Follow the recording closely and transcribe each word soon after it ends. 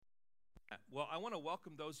Well, I want to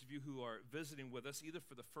welcome those of you who are visiting with us, either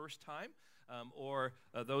for the first time or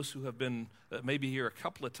those who have been maybe here a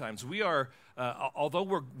couple of times. We are, although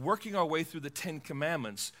we're working our way through the Ten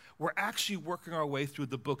Commandments, we're actually working our way through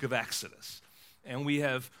the book of Exodus. And we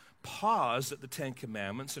have paused at the Ten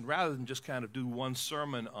Commandments, and rather than just kind of do one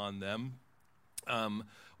sermon on them,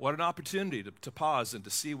 what an opportunity to pause and to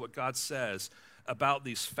see what God says about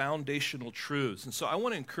these foundational truths. And so I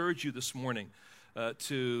want to encourage you this morning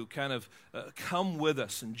to kind of come with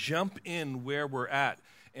us and jump in where we're at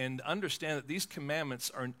and understand that these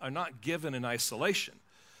commandments are not given in isolation.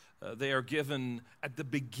 They are given at the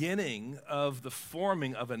beginning of the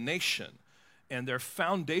forming of a nation, and they're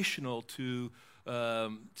foundational to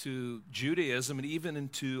Judaism and even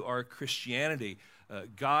into our Christianity.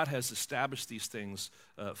 God has established these things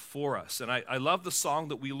for us. And I love the song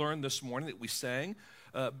that we learned this morning that we sang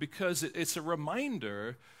because it's a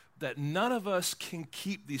reminder that none of us can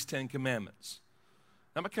keep these Ten Commandments.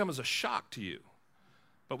 That might come as a shock to you,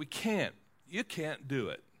 but we can't. You can't do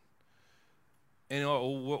it. And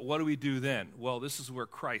what do we do then? Well, this is where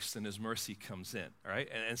Christ and his mercy comes in, all right?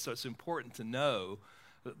 And so it's important to know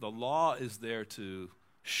that the law is there to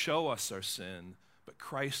show us our sin, but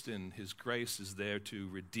Christ in his grace is there to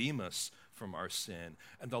redeem us from our sin.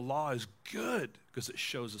 And the law is good because it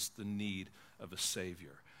shows us the need of a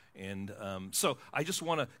Savior. And so I just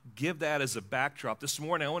want to give that as a backdrop. This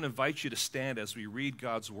morning, I want to invite you to stand as we read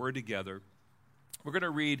God's Word together. We're going to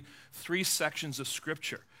read 3 sections of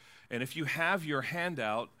Scripture. And if you have your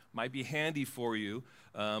handout, might be handy for you,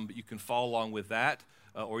 but you can follow along with that,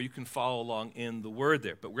 or you can follow along in the Word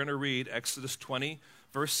there. But we're going to read Exodus 20,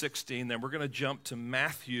 verse 16. Then we're going to jump to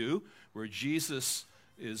Matthew, where Jesus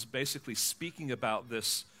is basically speaking about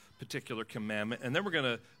this particular commandment, and then we're going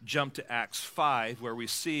to jump to Acts 5 where we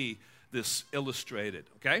see this illustrated,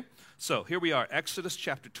 okay? So here we are, Exodus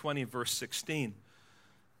chapter 20, verse 16.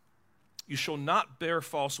 You shall not bear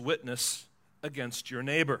false witness against your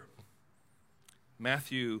neighbor.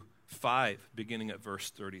 Matthew 5, beginning at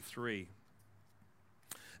verse 33.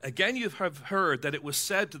 Again you have heard that it was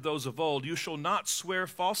said to those of old, you shall not swear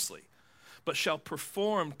falsely, but shall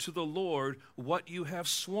perform to the Lord what you have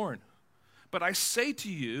sworn. But I say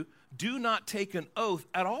to you, do not take an oath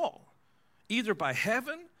at all, either by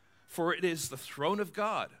heaven, for it is the throne of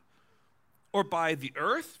God, or by the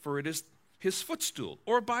earth, for it is his footstool,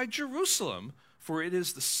 or by Jerusalem, for it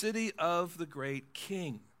is the city of the great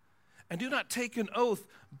King. And do not take an oath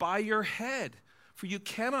by your head, for you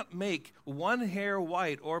cannot make one hair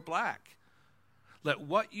white or black. Let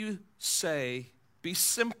what you say be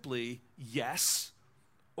simply yes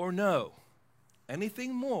or no.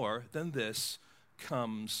 Anything more than this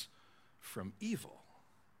comes from evil.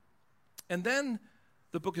 And then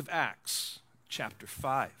the book of Acts, chapter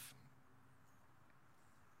 5.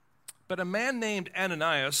 But a man named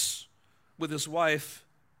Ananias, with his wife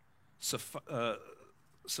Sapphira,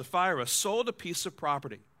 sold a piece of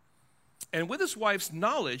property. And with his wife's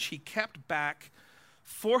knowledge, he kept back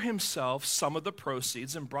for himself some of the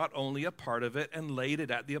proceeds and brought only a part of it and laid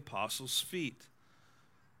it at the apostles' feet.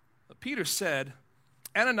 Peter said,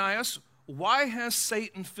 Ananias, why has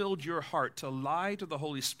Satan filled your heart to lie to the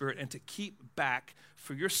Holy Spirit and to keep back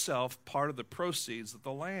for yourself part of the proceeds of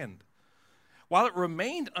the land? While it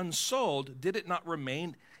remained unsold, did it not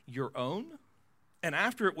remain your own? And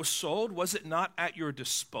after it was sold, was it not at your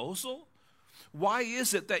disposal? Why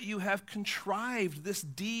is it that you have contrived this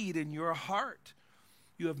deed in your heart?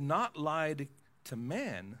 You have not lied to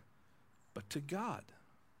man, but to God.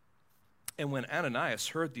 And when Ananias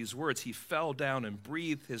heard these words, he fell down and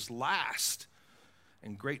breathed his last,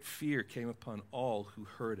 and great fear came upon all who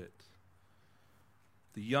heard it.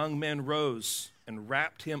 The young men rose and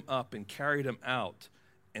wrapped him up and carried him out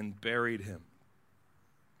and buried him.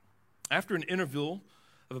 After an interval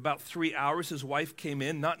of about 3 hours, his wife came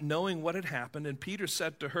in, not knowing what had happened, and Peter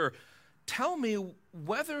said to her, tell me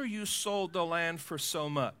whether you sold the land for so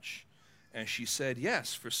much. And she said,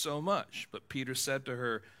 yes, for so much. But Peter said to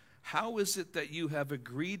her, how is it that you have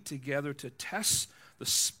agreed together to test the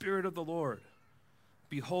Spirit of the Lord?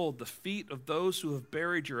 Behold, the feet of those who have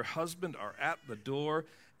buried your husband are at the door,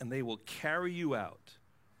 and they will carry you out.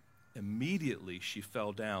 Immediately she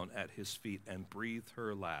fell down at his feet and breathed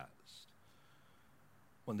her last.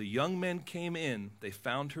 When the young men came in, they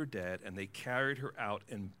found her dead, and they carried her out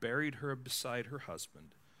and buried her beside her husband.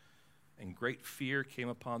 And great fear came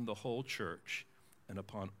upon the whole church and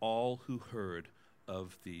upon all who heard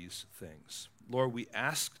of these things. Lord, we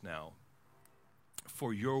ask now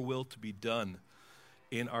for your will to be done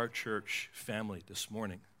in our church family this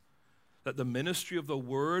morning, that the ministry of the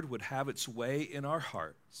word would have its way in our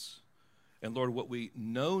hearts, And Lord, what we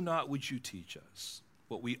know not would you teach us.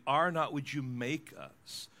 What we are not would you make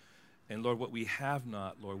us. And Lord, what we have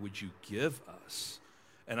not, Lord, would you give us.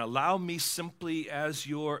 And allow me simply as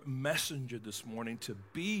your messenger this morning to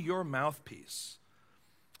be your mouthpiece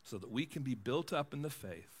so that we can be built up in the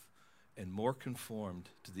faith and more conformed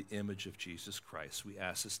to the image of Jesus Christ. We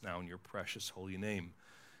ask this now in your precious holy name.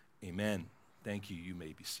 Amen. Thank you. You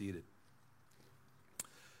may be seated.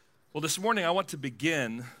 Well, this morning I want to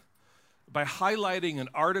begin by highlighting an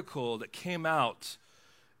article that came out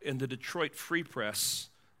in the Detroit Free Press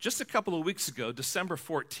just a couple of weeks ago, December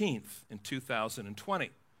 14th in 2020.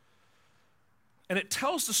 And it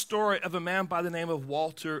tells the story of a man by the name of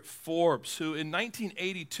Walter Forbes, who in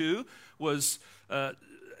 1982 was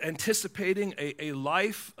anticipating a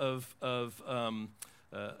life of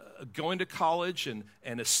going to college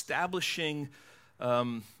and establishing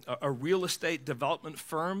a real estate development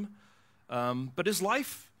firm. But his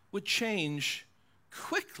life would change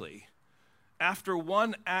quickly after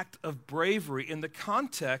one act of bravery in the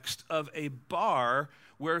context of a bar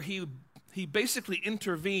where he basically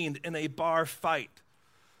intervened in a bar fight.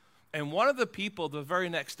 And one of the people the very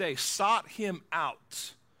next day sought him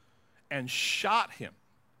out and shot him.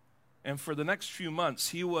 And for the next few months,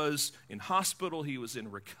 he was in hospital, he was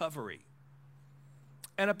in recovery.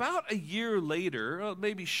 And about a year later,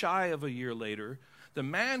 maybe shy of a year later, the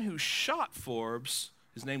man who shot Forbes,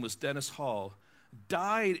 his name was Dennis Hall,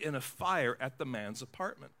 died in a fire at the man's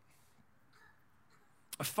apartment.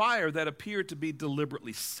 A fire that appeared to be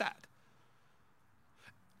deliberately set.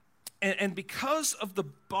 And because of the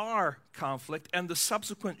bar conflict and the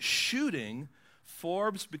subsequent shooting,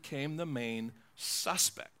 Forbes became the main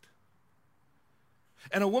suspect.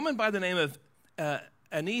 And a woman by the name of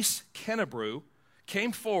Anise Kennebrew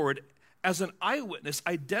came forward as an eyewitness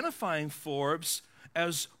identifying Forbes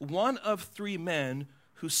as one of three men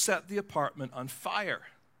who set the apartment on fire.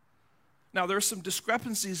 Now, there are some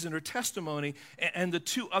discrepancies in her testimony, and the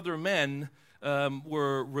two other men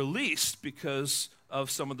were released because of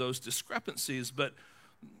some of those discrepancies, but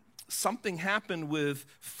something happened with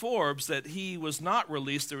Forbes that he was not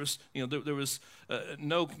released. There was, there was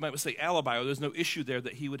no, might say, alibi, or there's no issue there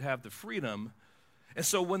that he would have the freedom. And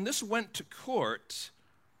so when this went to court,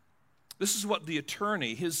 this is what the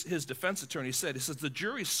attorney, his defense attorney said. He says, the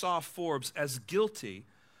jury saw Forbes as guilty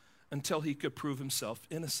until he could prove himself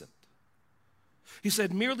innocent. He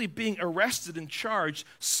said, merely being arrested and charged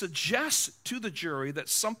suggests to the jury that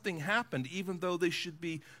something happened, even though they should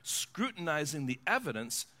be scrutinizing the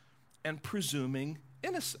evidence and presuming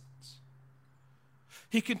innocence.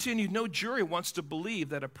 He continued, no jury wants to believe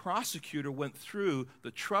that a prosecutor went through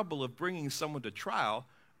the trouble of bringing someone to trial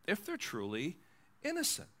if they're truly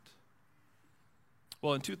innocent.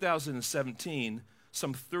 Well, in 2017,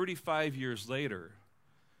 some 35 years later,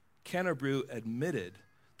 Kennebrew admitted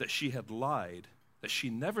that she had lied, that she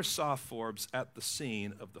never saw Forbes at the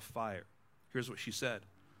scene of the fire. Here's what she said.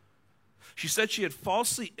 She said she had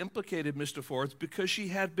falsely implicated Mr. Forbes because she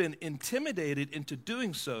had been intimidated into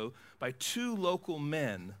doing so by two local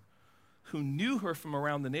men who knew her from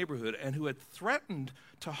around the neighborhood and who had threatened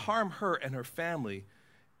to harm her and her family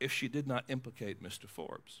if she did not implicate Mr.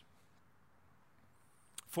 Forbes.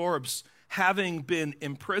 Forbes, having been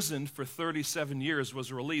imprisoned for 37 years,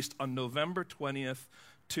 was released on November 20th,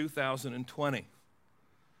 2020.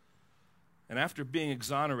 And after being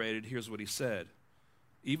exonerated, here's what he said.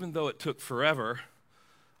 Even though it took forever,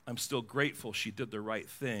 I'm still grateful she did the right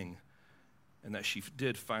thing and that she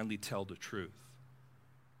did finally tell the truth.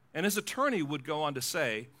 And his attorney would go on to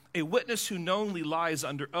say, a witness who knowingly lies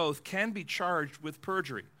under oath can be charged with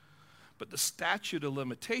perjury, but the statute of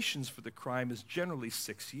limitations for the crime is generally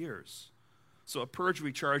 6 years. So a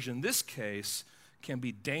perjury charge in this case can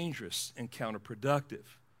be dangerous and counterproductive.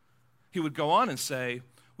 He would go on and say,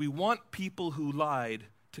 we want people who lied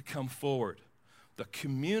to come forward. The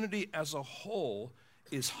community as a whole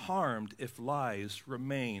is harmed if lies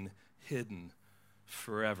remain hidden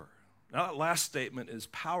forever. Now, that last statement is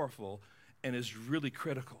powerful and is really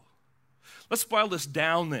critical. Let's boil this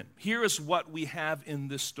down then. Here is what we have in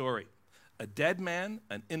this story. A dead man,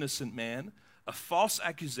 an innocent man, a false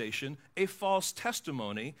accusation, a false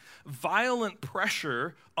testimony, violent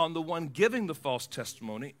pressure on the one giving the false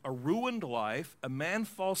testimony, a ruined life, a man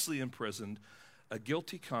falsely imprisoned, a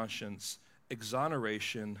guilty conscience,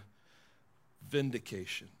 exoneration,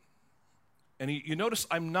 vindication. And you notice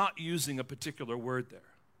I'm not using a particular word there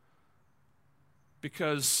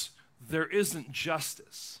because there isn't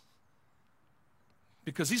justice.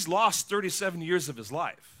 Because he's lost 37 years of his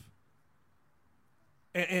life.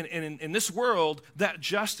 And in this world, that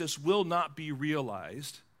justice will not be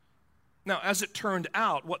realized Now, as it turned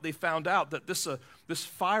out, what they found out that this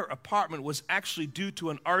fire apartment was actually due to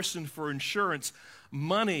an arson for insurance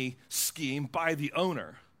money scheme by the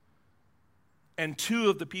owner. And two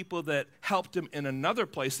of the people that helped him in another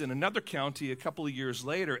place, in another county a couple of years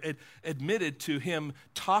later, admitted to him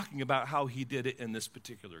talking about how he did it in this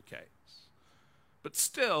particular case. But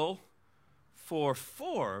still, for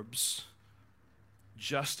Forbes,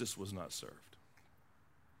 justice was not served.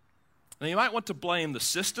 Now, you might want to blame the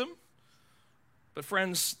system, but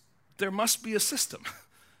friends, there must be a system.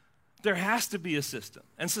 There has to be a system.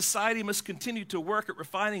 And society must continue to work at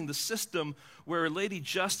refining the system where Lady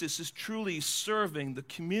Justice is truly serving the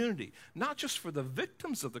community, not just for the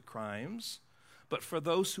victims of the crimes, but for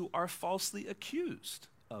those who are falsely accused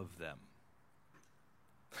of them.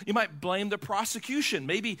 You might blame the prosecution.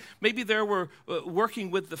 Maybe they were working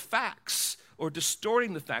with the facts or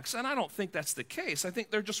distorting the facts, and I don't think that's the case. I think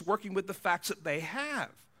they're just working with the facts that they have.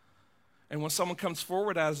 And when someone comes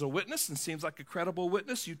forward as a witness and seems like a credible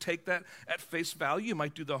witness, you take that at face value. You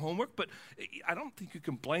might do the homework, but I don't think you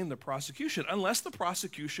can blame the prosecution unless the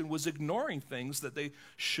prosecution was ignoring things that they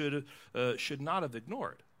should not have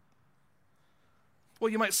ignored. Well,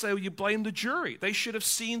 you might say, well, you blame the jury. They should have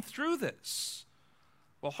seen through this.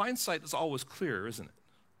 Well, hindsight is always clear, isn't it?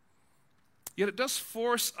 Yet it does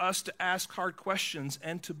force us to ask hard questions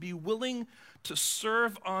and to be willing to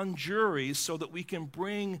serve on juries so that we can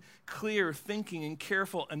bring clear thinking and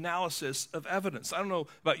careful analysis of evidence. I don't know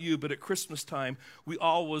about you, but at Christmas time, we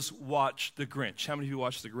always watch The Grinch. How many of you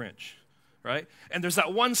watch The Grinch? Right? And there's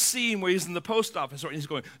that one scene where he's in the post office and he's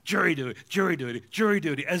going, jury duty, jury duty, jury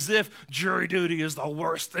duty, as if jury duty is the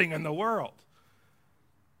worst thing in the world.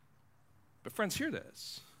 But friends, hear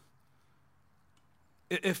this.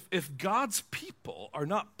 If God's people are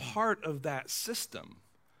not part of that system,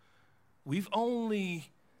 we've only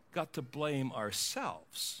got to blame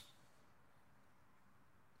ourselves.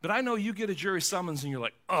 But I know you get a jury summons and you're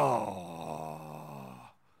like, oh.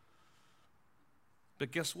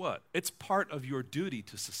 But guess what? It's part of your duty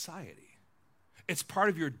to society. It's part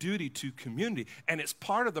of your duty to community. And it's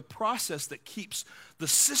part of the process that keeps the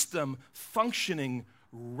system functioning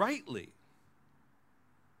rightly.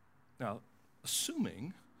 Now,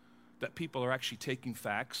 assuming that people are actually taking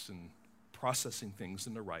facts and processing things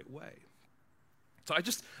in the right way. So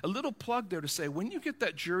a little plug there to say, when you get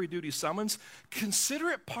that jury duty summons, consider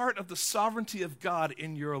it part of the sovereignty of God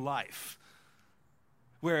in your life,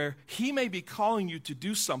 where he may be calling you to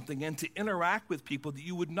do something and to interact with people that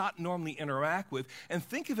you would not normally interact with, and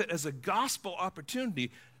think of it as a gospel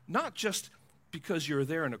opportunity, not just because you're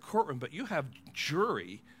there in a courtroom, but you have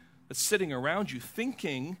jury that's sitting around you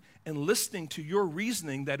thinking and listening to your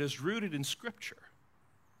reasoning that is rooted in Scripture.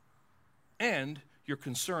 And you're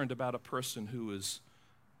concerned about a person who is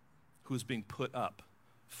being put up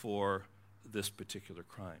for this particular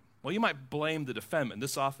crime. Well, you might blame the defendant.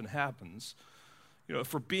 This often happens,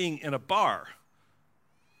 for being in a bar.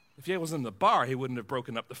 If he wasn't in the bar, he wouldn't have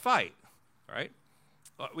broken up the fight, right?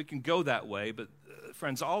 We can go that way, but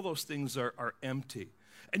friends, all those things are empty.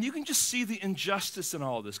 And you can just see the injustice in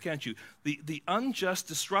all of this, can't you? The unjust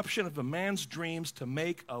disruption of a man's dreams to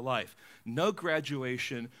make a life. No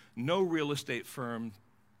graduation, no real estate firm,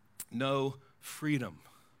 no freedom.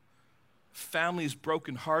 Families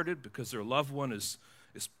brokenhearted because their loved one is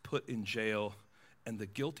put in jail, and the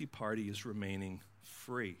guilty party is remaining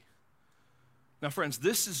free. Now, friends,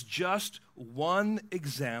 this is just one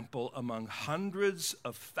example among hundreds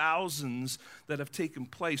of thousands that have taken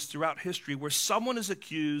place throughout history where someone is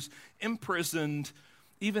accused, imprisoned,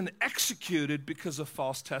 even executed because of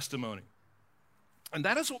false testimony. And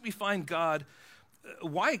that is what we find God,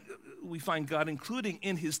 why we find God including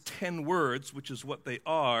in his 10 words, which is what they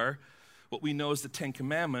are, what we know as the 10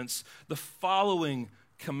 Commandments, the following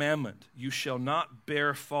commandment: you shall not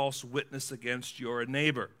bear false witness against your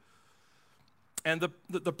neighbor. And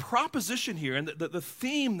the proposition here, and the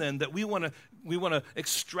theme then that we want to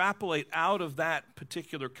extrapolate out of that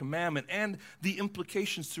particular commandment and the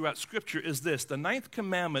implications throughout Scripture is this: the 9th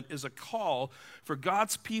commandment is a call for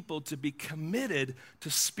God's people to be committed to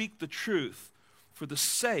speak the truth for the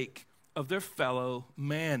sake of their fellow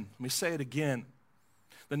man. Let me say it again.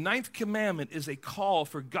 The 9th commandment is a call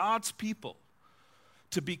for God's people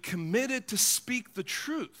to be committed to speak the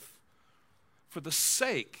truth for the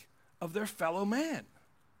sake of their fellow man.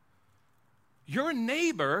 Your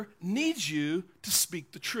neighbor needs you to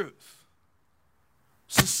speak the truth.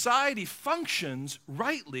 Society functions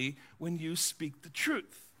rightly when you speak the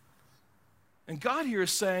truth. And God here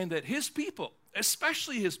is saying that his people,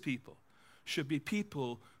 especially his people, should be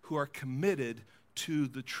people who are committed to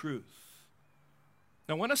the truth.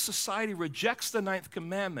 Now, when a society rejects the ninth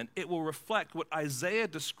commandment, it will reflect what Isaiah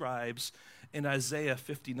describes in Isaiah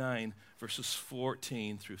 59, verses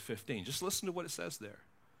 14 through 15. Just listen to what it says there.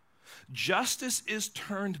 Justice is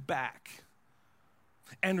turned back,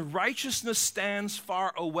 and righteousness stands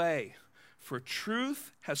far away, for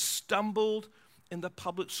truth has stumbled in the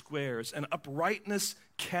public squares, and uprightness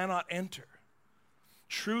cannot enter.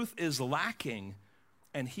 Truth is lacking,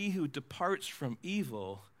 and he who departs from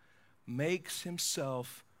evil makes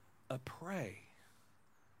himself a prey.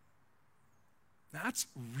 That's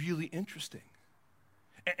really interesting.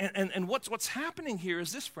 And what's happening here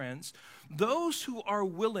is this, friends. Those who are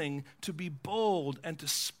willing to be bold and to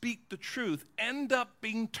speak the truth end up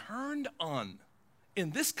being turned on in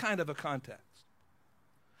this kind of a context.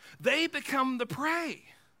 They become the prey.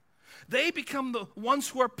 They become the ones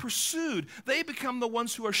who are pursued. They become the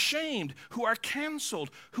ones who are shamed, who are canceled,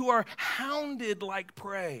 who are hounded like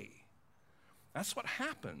prey. That's what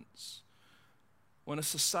happens when a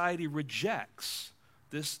society rejects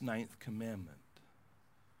this ninth commandment.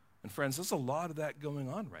 And friends, there's a lot of that going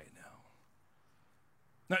on right now.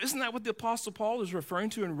 Now, isn't that what the Apostle Paul is referring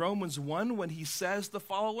to in Romans 1 when he says the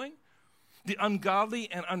following? The ungodly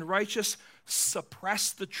and unrighteous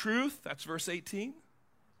suppress the truth. That's verse 18.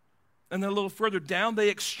 And then a little further down, they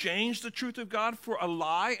exchange the truth of God for a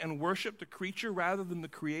lie and worship the creature rather than the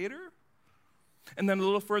Creator. And then a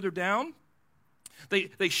little further down,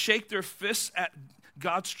 they shake their fists at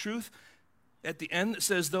God's truth. At the end, it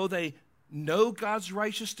says, though they know God's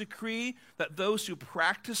righteous decree that those who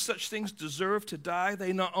practice such things deserve to die,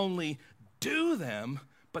 they not only do them,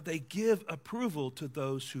 but they give approval to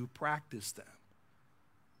those who practice them.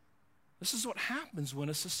 This is what happens when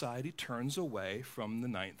a society turns away from the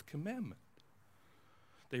ninth commandment.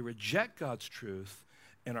 They reject God's truth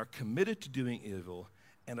and are committed to doing evil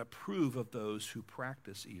and approve of those who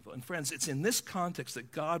practice evil. And friends, it's in this context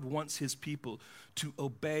that God wants his people to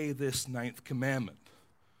obey this ninth commandment.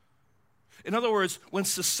 In other words, when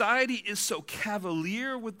society is so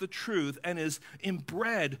cavalier with the truth and is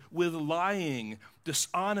inbred with lying,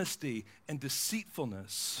 dishonesty, and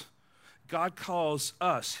deceitfulness, God calls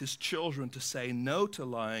us, his children, to say no to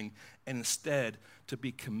lying and instead to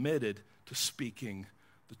be committed to speaking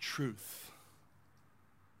the truth.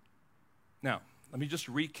 Now, let me just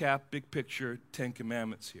recap big picture 10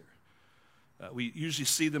 commandments here. We usually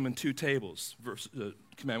see them in two tables.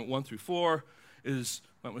 Commandment 1 through 4 is,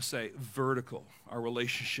 I would say, vertical, our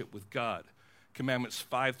relationship with God. Commandments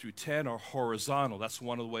 5 through 10 are horizontal. That's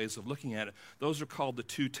one of the ways of looking at it. Those are called the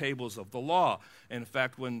two tables of the law. And in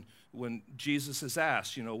fact, when Jesus is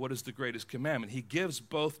asked, what is the greatest commandment? He gives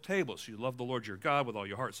both tables. You love the Lord your God with all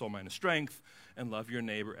your heart, soul, mind, and strength, and love your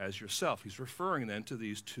neighbor as yourself. He's referring then to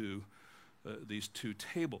these two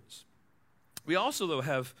tables. We also, though,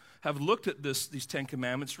 have looked at these 10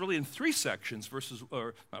 commandments really in three sections,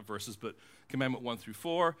 but Commandment 1 through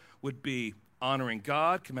 4 would be honoring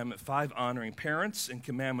God, Commandment 5, honoring parents, and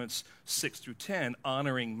Commandments 6 through 10,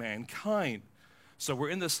 honoring mankind. So we're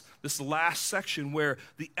in this last section where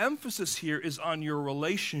the emphasis here is on your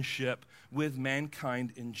relationship with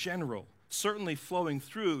mankind in general, certainly flowing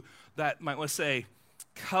through that, might want to say,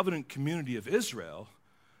 covenant community of Israel,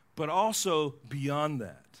 but also beyond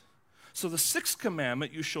that. So the sixth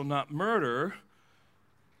commandment, you shall not murder,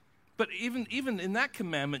 but even in that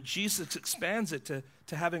commandment, Jesus expands it to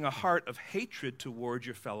having a heart of hatred toward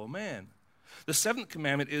your fellow man. The seventh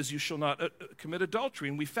commandment is you shall not commit adultery,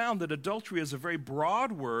 and we found that adultery is a very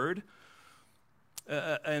broad word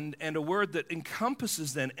and a word that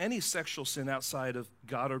encompasses then any sexual sin outside of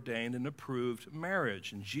God-ordained and approved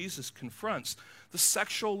marriage. And Jesus confronts the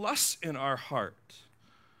sexual lusts in our heart.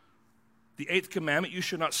 The eighth commandment, you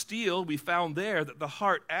shall not steal, we found there that the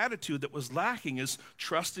heart attitude that was lacking is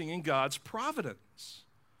trusting in God's providence.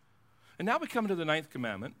 And now we come to the ninth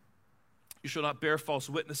commandment, you shall not bear false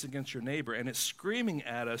witness against your neighbor, and it's screaming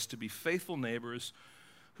at us to be faithful neighbors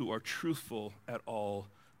who are truthful at all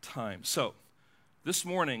times. So, this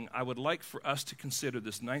morning, I would like for us to consider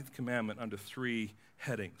this ninth commandment under three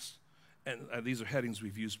headings. And these are headings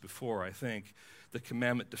we've used before, I think. The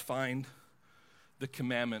commandment defined, the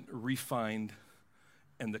commandment refined,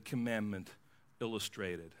 and the commandment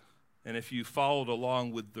illustrated. And if you followed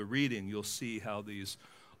along with the reading, you'll see how these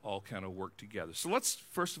all kind of work together. So let's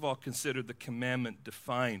first of all consider the commandment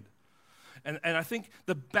defined. And I think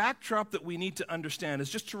the backdrop that we need to understand is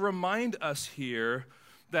just to remind us here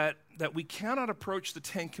that we cannot approach the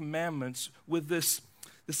Ten Commandments with this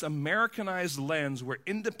Americanized lens where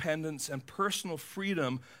independence and personal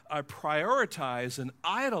freedom are prioritized and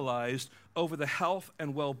idolized over the health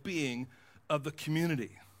and well-being of the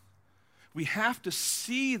community. We have to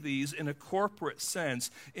see these in a corporate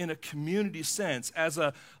sense, in a community sense, as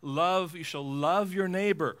a you shall love your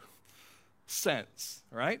neighbor sense,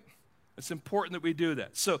 right? It's important that we do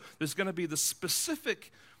that. So there's going to be the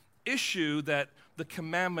specific issue that the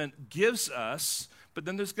commandment gives us, but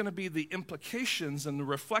then there's going to be the implications and the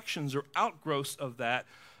reflections or outgrowths of that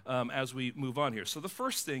as we move on here. So the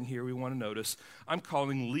first thing here we want to notice, I'm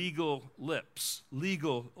calling legal lips.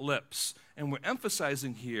 Legal lips. And we're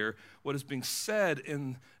emphasizing here what is being said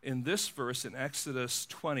in this verse in Exodus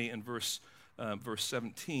 20 and verse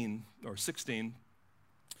 17 or 16.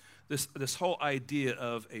 This whole idea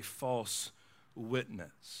of a false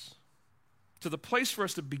witness. So the place for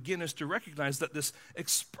us to begin is to recognize that this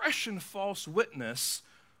expression false witness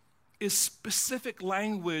is specific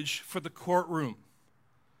language for the courtroom.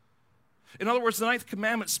 In other words, the ninth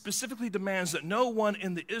commandment specifically demands that no one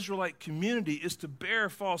in the Israelite community is to bear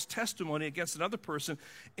false testimony against another person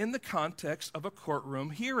in the context of a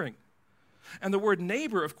courtroom hearing. And the word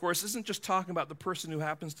neighbor, of course, isn't just talking about the person who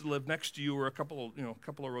happens to live next to you or a couple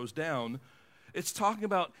of rows down. It's talking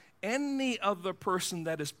about any other person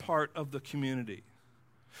that is part of the community.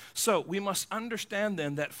 So we must understand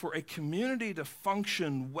then that for a community to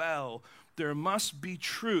function well, there must be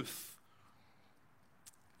truth.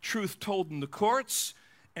 Truth told in the courts,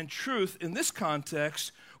 and truth in this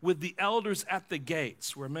context with the elders at the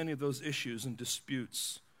gates, where many of those issues and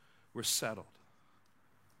disputes were settled.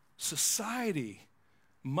 Society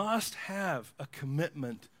must have a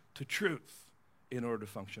commitment to truth in order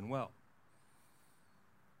to function well.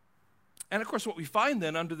 And of course, what we find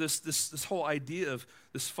then under this whole idea of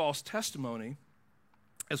this false testimony,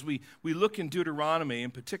 as we look in Deuteronomy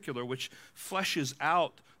in particular, which fleshes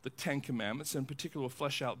out the Ten Commandments, in particular we'll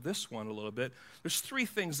flesh out this one a little bit, there's three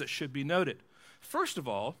things that should be noted. First of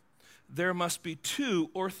all, there must be 2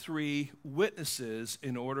 or 3 witnesses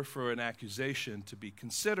in order for an accusation to be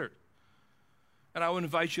considered. And I would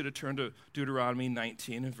invite you to turn to Deuteronomy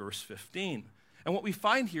 19 and verse 15. And what we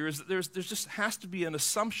find here is that there's just has to be an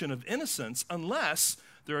assumption of innocence unless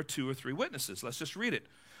there are 2 or 3 witnesses. Let's just read it.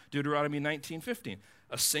 Deuteronomy 19:15.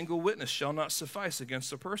 A single witness shall not suffice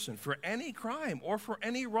against a person for any crime or for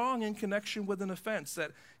any wrong in connection with an offense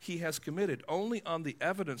that he has committed. Only on the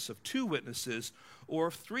evidence of 2 witnesses or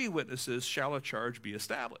of 3 witnesses shall a charge be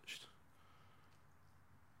established.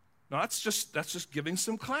 Now that's just giving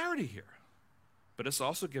some clarity here, but it's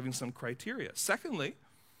also giving some criteria. Secondly,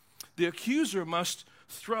 the accuser must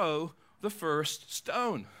throw the first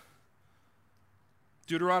stone.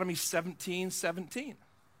 Deuteronomy 17:17.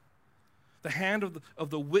 The hand of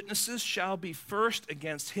the witnesses shall be first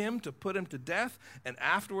against him to put him to death, and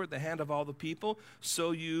afterward the hand of all the people, so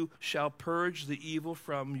you shall purge the evil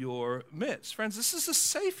from your midst. Friends, this is a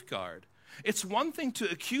safeguard. It's one thing to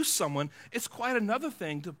accuse someone, it's quite another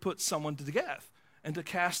thing to put someone to death and to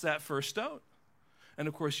cast that first stone. And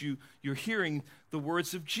of course, you're hearing the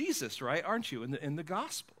words of Jesus, right, aren't you, in the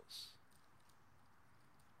Gospels?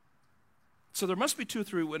 So there must be 2 or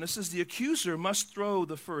 3 witnesses. The accuser must throw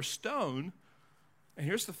the first stone. And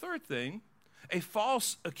here's the third thing. A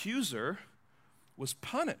false accuser was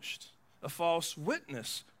punished. A false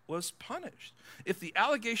witness was punished. If the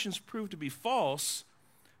allegations proved to be false,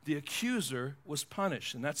 the accuser was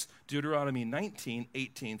punished. And that's Deuteronomy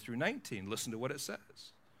 19:18 through 19. Listen to what it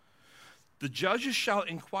says. The judges shall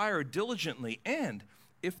inquire diligently, and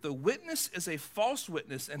if the witness is a false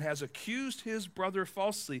witness and has accused his brother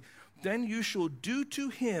falsely, then you shall do to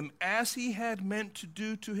him as he had meant to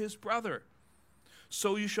do to his brother.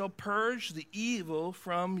 So you shall purge the evil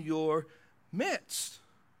from your midst.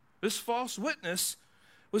 This false witness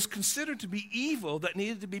was considered to be evil that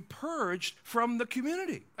needed to be purged from the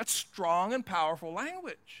community. That's strong and powerful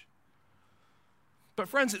language. But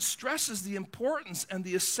friends, it stresses the importance and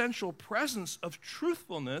the essential presence of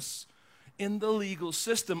truthfulness in the legal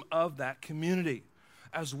system of that community,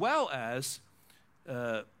 as well as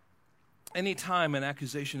any time an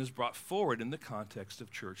accusation is brought forward in the context of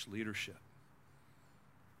church leadership.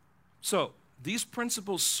 So, these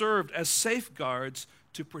principles served as safeguards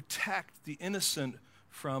to protect the innocent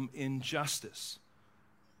from injustice.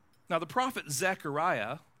 Now, the prophet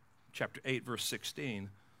Zechariah, chapter 8, verse 16,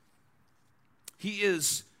 he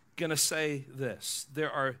is going to say this.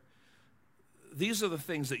 These are the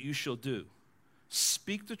things that you shall do.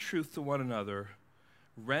 Speak the truth to one another.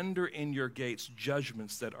 Render in your gates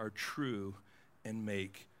judgments that are true, and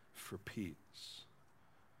make for peace.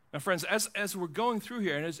 Now, friends, as we're going through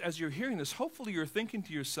here, and as you're hearing this, hopefully you're thinking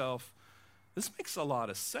to yourself, this makes a lot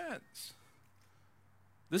of sense.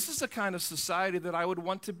 This is the kind of society that I would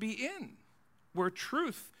want to be in, where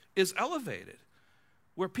truth is elevated,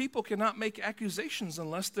 where people cannot make accusations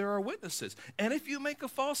unless there are witnesses. And if you make a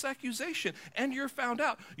false accusation and you're found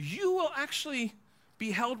out, you will actually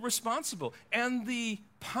be held responsible. And the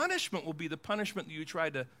punishment will be the punishment that you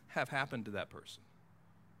tried to have happen to that person.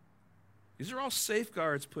 These are all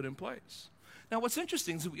safeguards put in place. Now, what's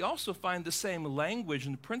interesting is that we also find the same language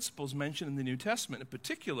and principles mentioned in the New Testament, in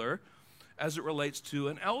particular, as it relates to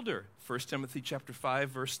an elder. 1 Timothy chapter 5,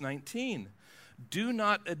 verse 19. Do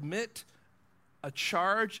not admit a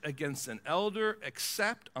charge against an elder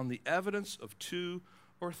except on the evidence of 2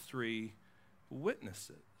 or 3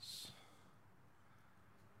 witnesses.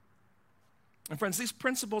 And friends, these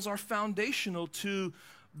principles are foundational to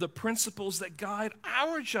the principles that guide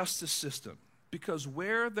our justice system, because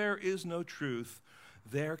where there is no truth,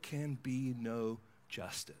 there can be no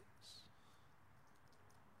justice.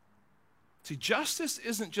 See, justice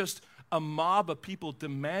isn't just a mob of people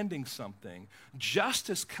demanding something.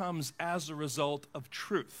 Justice comes as a result of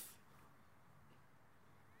truth.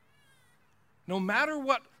 No matter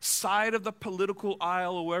what side of the political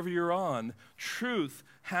aisle or wherever you're on, truth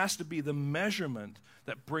has to be the measurement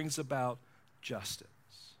that brings about justice.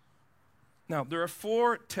 Now, there are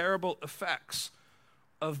 4 terrible effects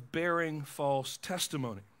of bearing false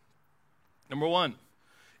testimony. Number 1,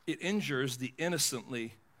 it injures the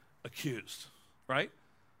innocently accused, right?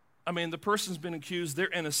 I mean, the person's been accused,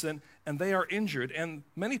 they're innocent, and they are injured. And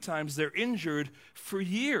many times they're injured for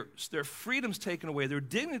years. Their freedom's taken away, their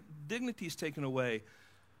dignity's taken away,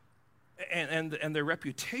 and their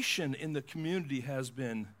reputation in the community has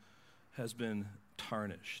been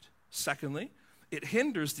tarnished. Secondly, it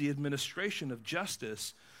hinders the administration of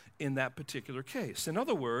justice in that particular case. In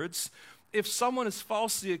other words, if someone is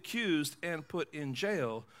falsely accused and put in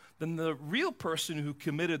jail, then the real person who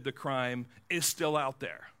committed the crime is still out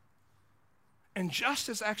there. And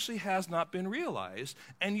justice actually has not been realized,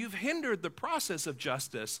 and you've hindered the process of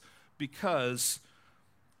justice because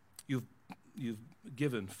you've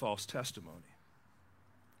given false testimony.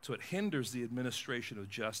 So it hinders the administration of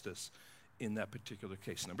justice in that particular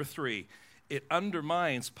case. Number 3, it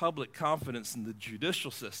undermines public confidence in the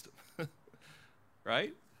judicial system,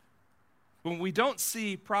 right? When we don't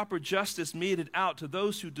see proper justice meted out to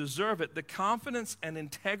those who deserve it, the confidence and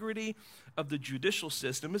integrity of the judicial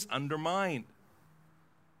system is undermined.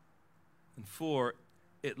 And 4,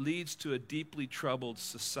 it leads to a deeply troubled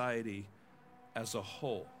society as a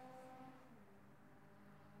whole.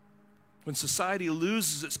 When society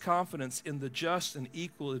loses its confidence in the just and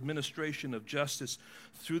equal administration of justice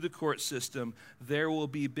through the court system, there will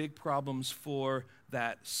be big problems for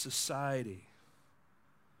that society.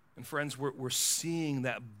 And friends, we're seeing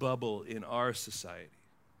that bubble in our society.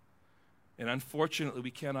 And unfortunately,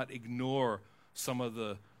 we cannot ignore some of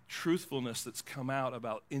the truthfulness that's come out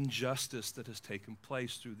about injustice that has taken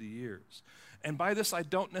place through the years. And by this, I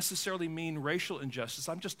don't necessarily mean racial injustice.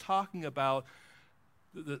 I'm just talking about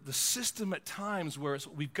the system at times where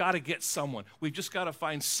we've got to get someone. We've just got to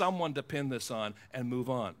find someone to pin this on and move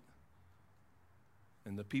on.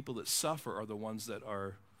 And the people that suffer are the ones that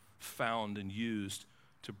are found and used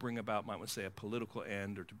to bring about, might want to say, a political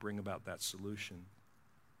end or to bring about that solution.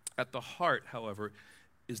 At the heart, however,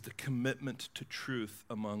 is the commitment to truth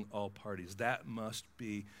among all parties. That must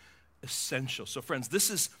be essential. So friends, this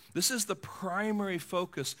is the primary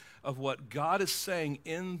focus of what God is saying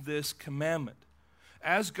in this commandment.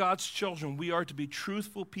 As God's children, we are to be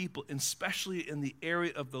truthful people, especially in the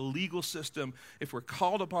area of the legal system. If we're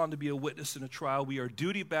called upon to be a witness in a trial, we are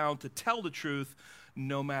duty-bound to tell the truth,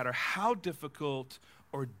 no matter how difficult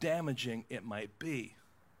or damaging it might be.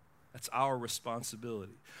 That's our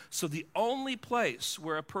responsibility. So the only place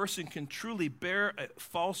where a person can truly bear a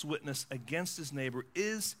false witness against his neighbor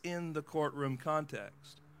is in the courtroom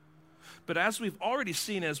context. But as we've already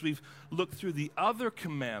seen, as we've looked through the other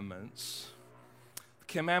commandments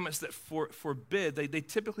that forbid, they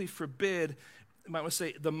typically forbid, you might want to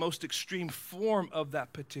say, the most extreme form of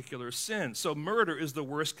that particular sin. So murder is the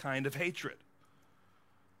worst kind of hatred,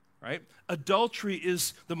 right? Adultery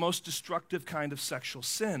is the most destructive kind of sexual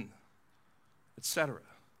sin, etc.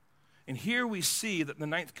 And here we see that the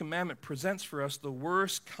 9th commandment presents for us the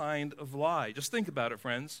worst kind of lie. Just think about it,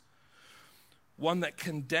 friends. One that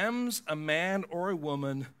condemns a man or a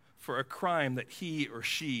woman for a crime that he or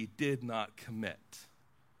she did not commit.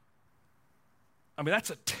 I mean,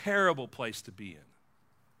 that's a terrible place to be in.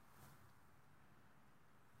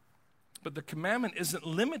 But the commandment isn't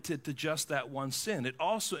limited to just that one sin. It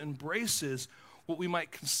also embraces what we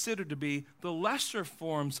might consider to be the lesser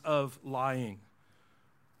forms of lying.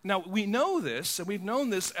 Now, we know this, and we've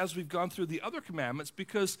known this as we've gone through the other commandments,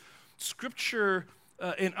 because Scripture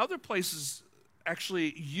in other places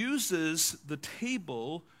actually uses the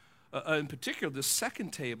table, in particular the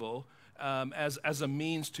second table, as a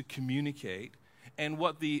means to communicate. And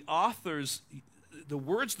what the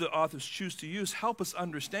words the authors choose to use help us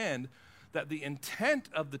understand that the intent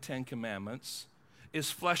of the Ten Commandments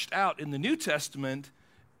is fleshed out in the New Testament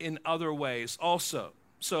in other ways also.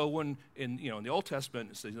 So when in the Old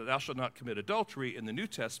Testament it says, thou shalt not commit adultery, in the New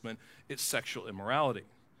Testament it's sexual immorality.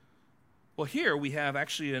 Well, here we have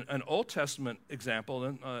actually an Old Testament example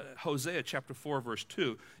in Hosea chapter 4, verse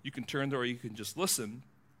 2. You can turn there or you can just listen.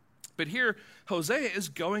 But here, Hosea is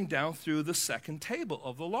going down through the second table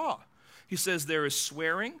of the law. He says there is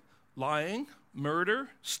swearing, lying, murder,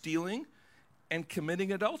 stealing, and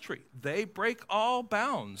committing adultery. They break all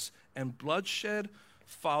bounds, and bloodshed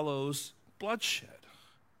follows bloodshed.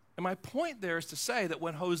 And my point there is to say that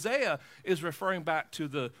when Hosea is referring back to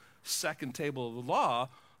the second table of the law,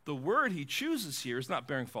 the word he chooses here is not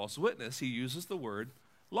bearing false witness. He uses the word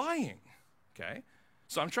lying, okay?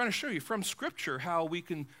 So I'm trying to show you from Scripture how we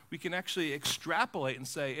can actually extrapolate and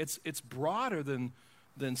say it's broader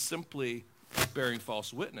than simply bearing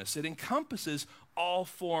false witness. It encompasses all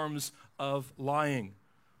forms of lying.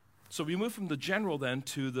 So we move from the general then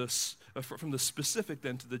to from the specific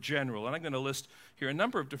then to the general. And I'm going to list here a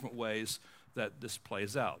number of different ways that this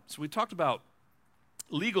plays out. So we talked about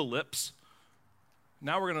legal lips.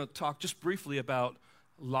 Now we're going to talk just briefly about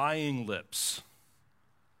lying lips.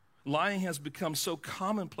 Lying has become so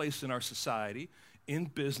commonplace in our society, in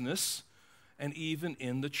business, and even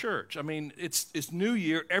in the church. I mean, it's New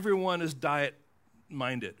Year. Everyone is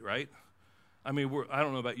diet-minded, right? I mean, I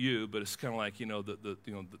don't know about you, but it's kind of like,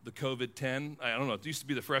 the COVID-10. I don't know. It used to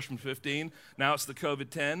be the freshman 15. Now it's the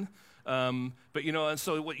COVID-10. But, and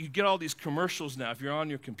so you get all these commercials now. If you're on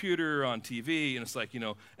your computer or on TV, and it's like,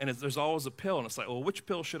 there's always a pill. And it's like, well, which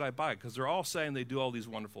pill should I buy? Because they're all saying they do all these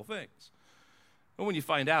wonderful things. And when you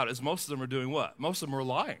find out is most of them are doing what? Most of them are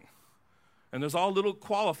lying. And there's all little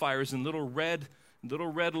qualifiers and little red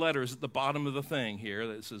letters at the bottom of the thing here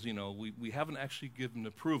that says, we haven't actually given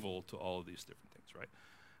approval to all of these different things, right?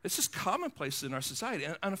 It's just commonplace in our society.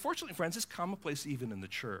 And unfortunately, friends, it's commonplace even in the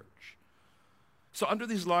church. So under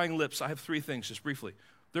these lying lips, I have three things just briefly.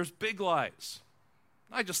 There's big lies.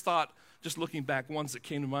 I just thought, just looking back, ones that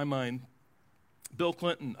came to my mind, Bill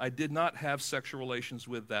Clinton, I did not have sexual relations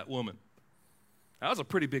with that woman. That was a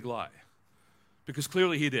pretty big lie, because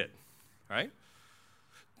clearly he did, right?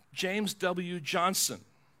 James W. Johnson,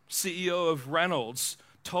 CEO of Reynolds,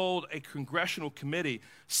 told a congressional committee,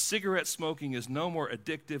 cigarette smoking is no more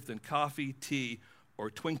addictive than coffee, tea,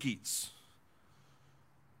 or Twinkies.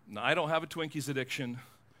 Now, I don't have a Twinkies addiction.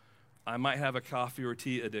 I might have a coffee or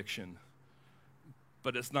tea addiction,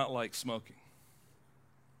 but it's not like smoking.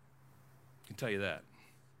 I can tell you that.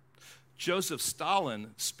 Joseph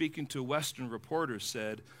Stalin, speaking to Western reporters,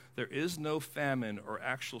 said, there is no famine or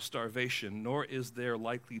actual starvation, nor is there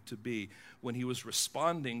likely to be, when he was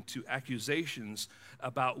responding to accusations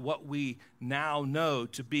about what we now know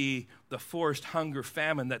to be the forced hunger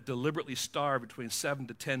famine that deliberately starved between 7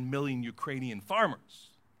 to 10 million Ukrainian farmers.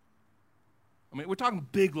 I mean, we're talking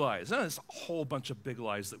big lies. There's a whole bunch of big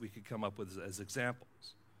lies that we could come up with as examples.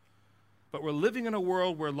 But we're living in a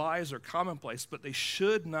world where lies are commonplace, but they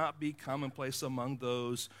should not be commonplace among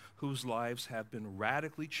those whose lives have been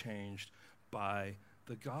radically changed by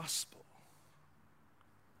the gospel.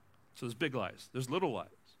 So there's big lies. There's little lies.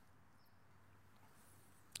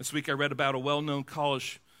 This week I read about a well-known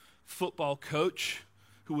college football coach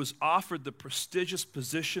who was offered the prestigious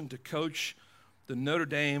position to coach the Notre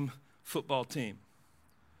Dame football team.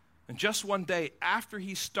 And just one day after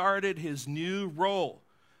he started his new role,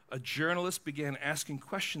 a journalist began asking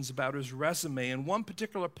questions about his resume, and one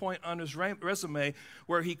particular point on his resume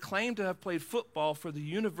where he claimed to have played football for the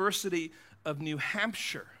University of New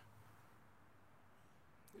Hampshire.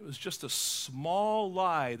 It was just a small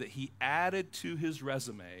lie that he added to his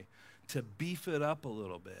resume to beef it up a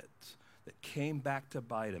little bit that came back to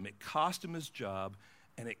bite him. It cost him his job,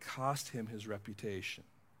 and it cost him his reputation.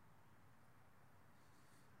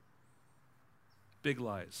 Big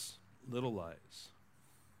lies, little lies.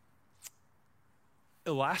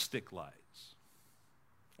 Elastic lies.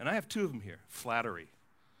 And I have two of them here. Flattery.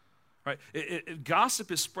 Right?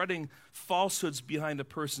 Gossip is spreading falsehoods behind a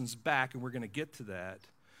person's back, and we're going to get to that.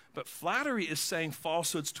 But flattery is saying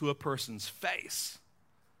falsehoods to a person's face.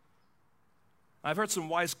 I've heard some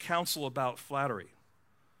wise counsel about flattery.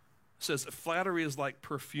 It says flattery is like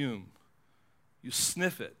perfume. You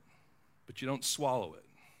sniff it, but you don't swallow it.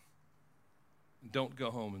 Don't go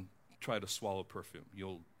home and try to swallow perfume.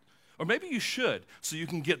 Or maybe you should, so you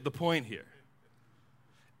can get the point here.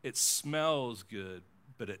 It smells good,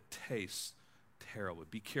 but it tastes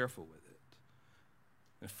heralded. Be careful with it.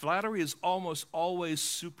 And flattery is almost always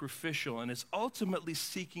superficial, and it's ultimately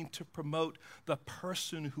seeking to promote the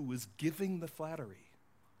person who is giving the flattery.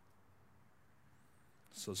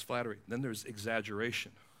 So it's flattery. Then there's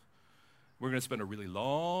exaggeration. We're going to spend a really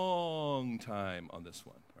long time on this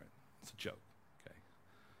one. Right? It's a joke. Okay.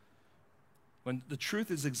 When the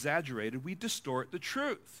truth is exaggerated, we distort the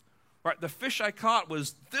truth. Right? The fish I caught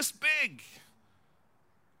was this big.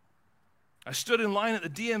 I stood in line at the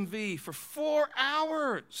DMV for 4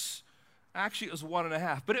 hours. Actually, it was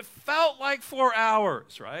 1.5, but it felt like 4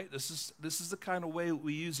 hours, right? This is the kind of way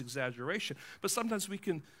we use exaggeration. But sometimes we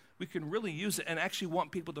can really use it and actually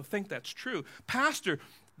want people to think that's true. Pastor,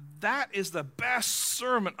 that is the best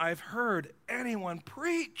sermon I've heard anyone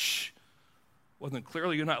preach. Well, then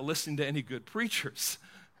clearly you're not listening to any good preachers.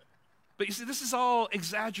 But you see, this is all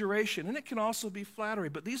exaggeration, and it can also be flattery.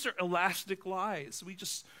 But these are elastic lies. We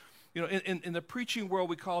just, in the preaching world,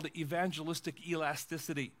 we call it evangelistic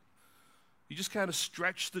elasticity. You just kind of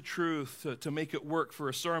stretch the truth to make it work for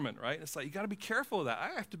a sermon, right? It's like, you got to be careful of that.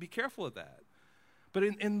 I have to be careful of that. But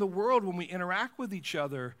in the world, when we interact with each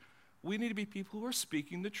other, we need to be people who are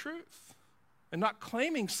speaking the truth and not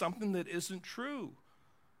claiming something that isn't true.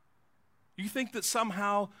 You think that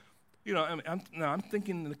somehow, I'm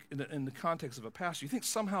thinking in the context of a pastor, you think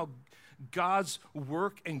somehow God's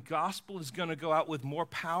work and gospel is going to go out with more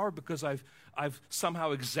power because I've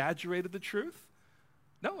somehow exaggerated the truth?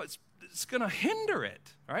 No, it's going to hinder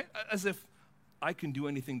it, right? As if I can do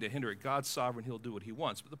anything to hinder it. God's sovereign, he'll do what he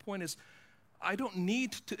wants. But the point is, I don't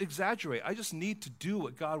need to exaggerate. I just need to do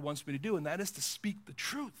what God wants me to do, and that is to speak the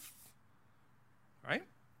truth, right?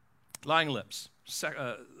 Lying lips.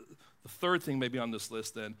 The third thing maybe on this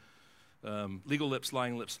list then, legal lips,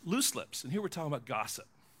 lying lips, loose lips. And here we're talking about gossip.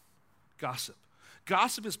 Gossip.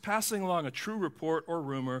 Gossip is passing along a true report or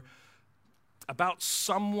rumor about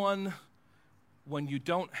someone when you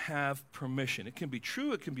don't have permission. It can be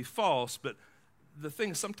true, it can be false, but the thing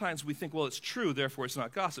is sometimes we think, well, it's true, therefore it's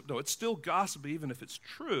not gossip. No, it's still gossip even if it's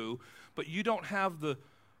true, but you don't have the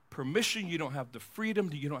permission, you don't have the freedom,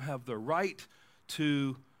 you don't have the right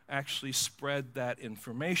to actually spread that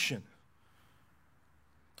information.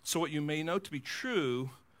 So what you may know to be true,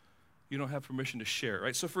 you don't have permission to share,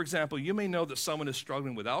 right? So for example, you may know that someone is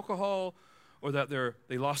struggling with alcohol, or that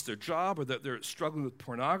they lost their job, or that they're struggling with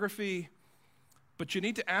pornography. But you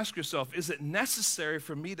need to ask yourself, is it necessary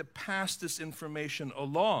for me to pass this information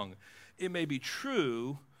along? It may be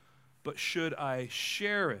true, but should I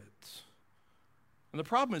share it? And the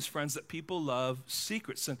problem is, friends, that people love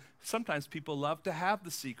secrets, and sometimes people love to have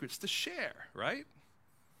the secrets to share, right?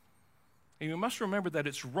 And you must remember that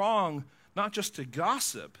it's wrong not just to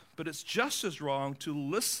gossip, but it's just as wrong to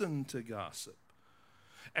listen to gossip.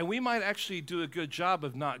 And we might actually do a good job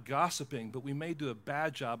of not gossiping, but we may do a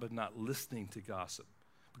bad job of not listening to gossip.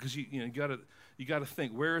 Because you got to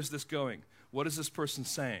think, where is this going? What is this person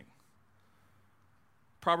saying?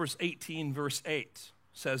 Proverbs 18, verse 8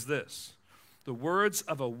 says this: the words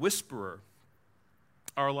of a whisperer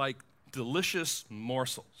are like delicious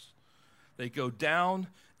morsels. They go down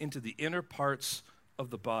into the inner parts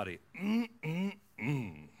of the body.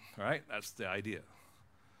 Right? That's the idea.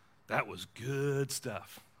 That was good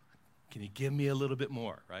stuff. Can you give me a little bit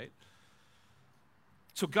more, right?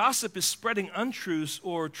 So gossip is spreading untruths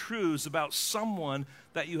or truths about someone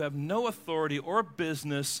that you have no authority or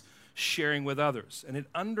business sharing with others, and it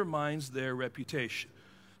undermines their reputation.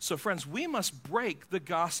 So friends, we must break the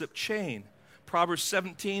gossip chain. Proverbs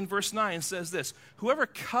 17, verse 9 says this: whoever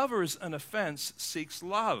covers an offense seeks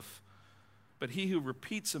love, but he who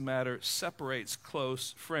repeats a matter separates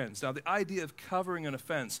close friends. Now, the idea of covering an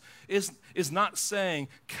offense is not saying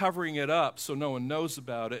covering it up so no one knows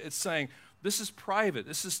about it. It's saying this is private,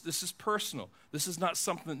 this is personal. This is not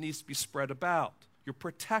something that needs to be spread about. You're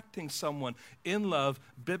protecting someone in love,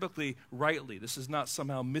 biblically, rightly. This is not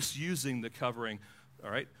somehow misusing the covering,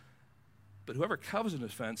 all right? But whoever covers an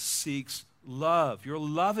offense seeks love. You're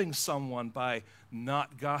loving someone by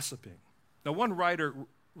not gossiping. Now, one writer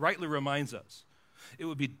rightly reminds us, it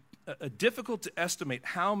would be difficult to estimate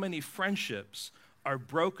how many friendships are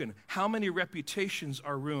broken, how many reputations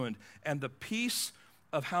are ruined, and the peace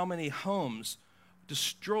of how many homes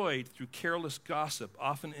destroyed through careless gossip,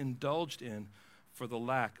 often indulged in for the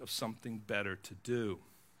lack of something better to do.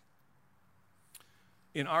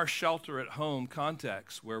 In our shelter-at-home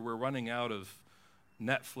context, where we're running out of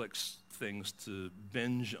Netflix things to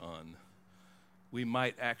binge on, we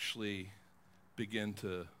might actually begin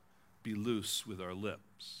to be loose with our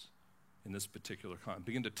lips in this particular context,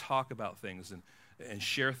 begin to talk about things and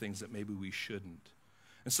share things that maybe we shouldn't.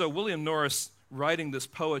 And so William Norris writing this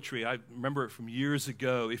poetry, I remember it from years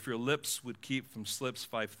ago. If your lips would keep from slips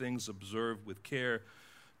 5 things, observe with care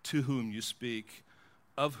to whom you speak,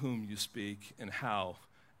 of whom you speak, and how,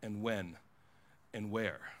 and when, and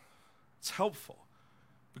where. It's helpful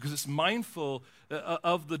because it's mindful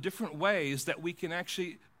of the different ways that we can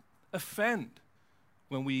actually offend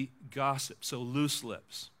when we gossip. So loose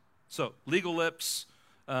lips. So legal lips,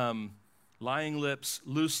 lying lips,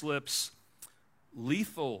 loose lips,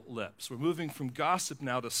 lethal lips. We're moving from gossip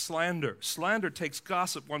now to slander. Slander takes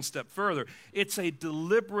gossip one step further. It's a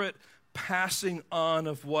deliberate passing on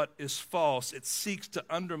of what is false. It seeks to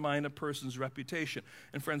undermine a person's reputation.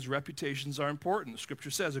 And friends, reputations are important. The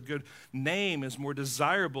scripture says a good name is more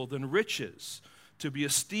desirable than riches. To be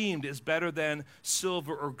esteemed is better than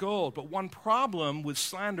silver or gold. But one problem with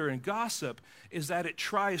slander and gossip is that it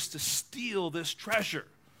tries to steal this treasure,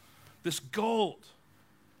 this gold,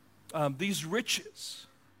 these riches.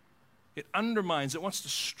 It undermines, it wants to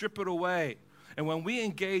strip it away. And when we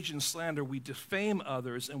engage in slander, we defame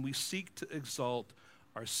others and we seek to exalt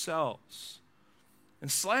ourselves. And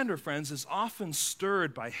slander, friends, is often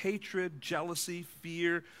stirred by hatred, jealousy,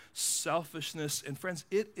 fear, selfishness. And friends,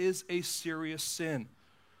 it is a serious sin. And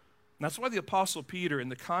that's why the Apostle Peter, in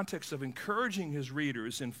the context of encouraging his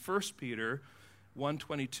readers in 1 Peter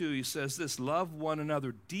 1:22, he says this, love one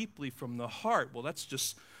another deeply from the heart. Well, that's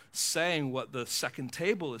just saying what the second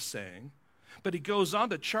table is saying. But he goes on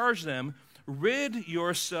to charge them, rid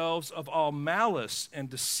yourselves of all malice and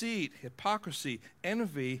deceit, hypocrisy,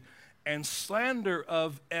 envy, and slander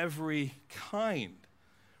of every kind,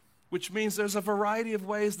 which means there's a variety of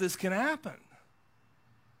ways this can happen.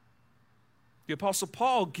 The Apostle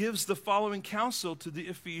Paul gives the following counsel to the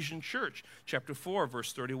Ephesian church, chapter 4,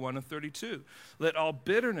 verse 31 and 32. Let all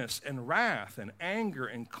bitterness and wrath and anger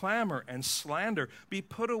and clamor and slander be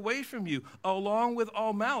put away from you, along with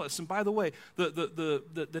all malice. And by the way,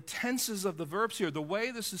 the tenses of the verbs here, the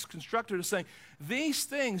way this is constructed is saying, these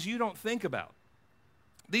things you don't think about.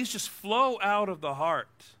 These just flow out of the heart.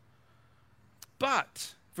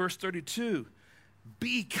 But, verse 32,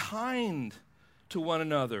 be kind to one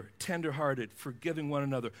another, tenderhearted, forgiving one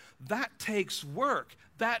another. That takes work.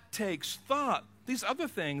 That takes thought. These other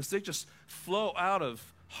things, they just flow out of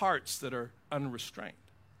hearts that are unrestrained.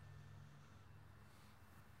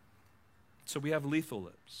 So we have lethal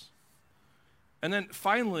lips. And then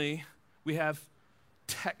finally, we have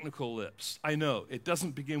technical lips. I know, it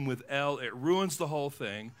doesn't begin with L. It ruins the whole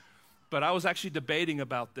thing. But I was actually debating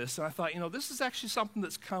about this, and I thought, this is actually something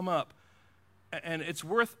that's come up. And it's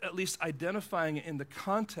worth at least identifying it in the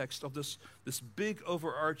context of this big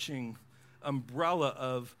overarching umbrella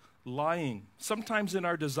of lying. Sometimes in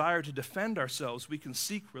our desire to defend ourselves, we can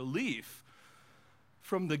seek relief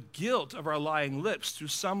from the guilt of our lying lips through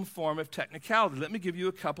some form of technicality. Let me give you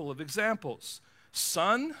a couple of examples.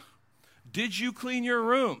 Son, did you clean your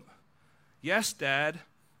room? Yes, Dad,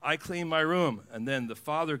 I cleaned my room. And then the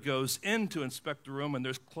father goes in to inspect the room, and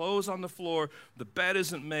there's clothes on the floor, the bed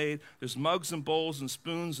isn't made, there's mugs and bowls and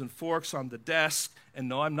spoons and forks on the desk. And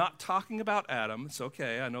no, I'm not talking about Adam. It's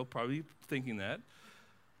okay, I know, probably thinking that.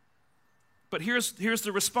 But here's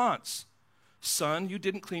the response. Son, you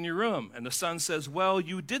didn't clean your room. And the son says, well,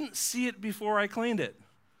 you didn't see it before I cleaned it.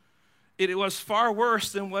 It was far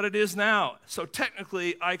worse than what it is now. So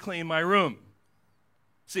technically, I cleaned my room.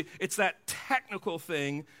 See, it's that technical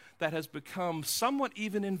thing that has become somewhat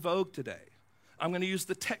even in vogue today. I'm going to use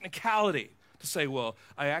the technicality to say, well,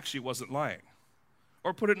 I actually wasn't lying.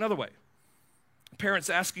 Or put it another way. Parents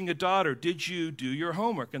asking a daughter, did you do your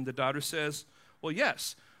homework? And the daughter says, well,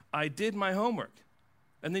 yes, I did my homework.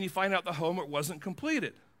 And then you find out the homework wasn't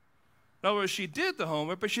completed. In other words, she did the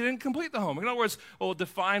homework, but she didn't complete the homework. In other words, well,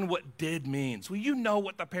 define what did means. Well, you know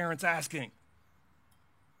what the parent's asking.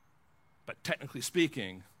 But technically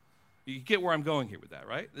speaking, you get where I'm going here with that,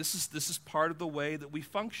 right? This is part of the way that we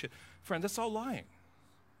function. Friend, that's all lying.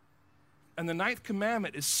 And the 9th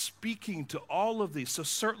commandment is speaking to all of these. So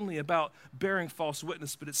certainly about bearing false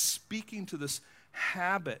witness, but it's speaking to this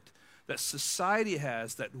habit that society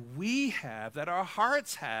has, that we have, that our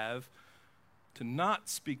hearts have, to not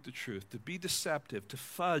speak the truth, to be deceptive, to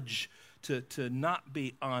fudge, to not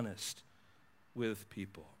be honest with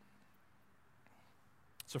people.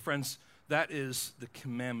 So friends, that is the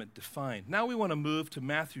commandment defined. Now we want to move to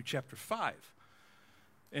Matthew chapter 5.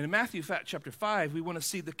 And in Matthew chapter 5, we want to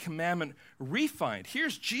see the commandment refined.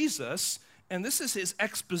 Here's Jesus, and this is his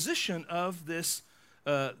exposition of this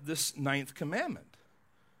 9th commandment.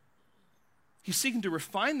 He's seeking to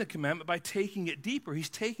refine the commandment by taking it deeper. He's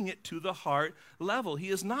taking it to the heart level. He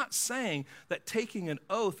is not saying that taking an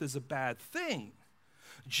oath is a bad thing.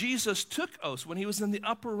 Jesus took oaths when he was in the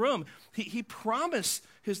upper room. He promised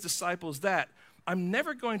his disciples that I'm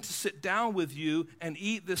never going to sit down with you and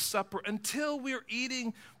eat this supper until we're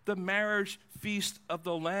eating the marriage feast of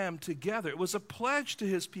the Lamb together. It was a pledge to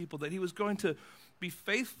his people that he was going to be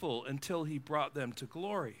faithful until he brought them to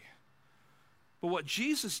glory. But what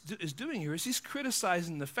Jesus is doing here is he's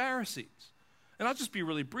criticizing the Pharisees. And I'll just be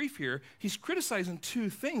really brief here. He's criticizing two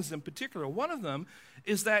things in particular. One of them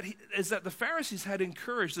is that the Pharisees had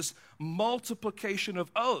encouraged this multiplication of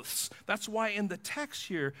oaths. That's why in the text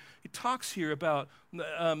here, he talks here about,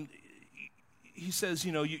 he says,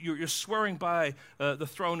 you know, you're swearing by the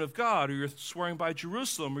throne of God, or you're swearing by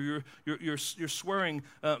Jerusalem, or you're swearing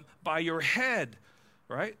by your head.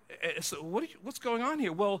 Right? So what's going on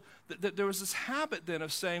here? Well, there was this habit then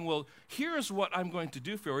of saying, well, here's what I'm going to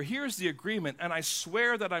do for you, or here's the agreement, and I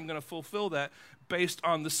swear that I'm going to fulfill that based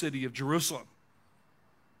on the city of Jerusalem,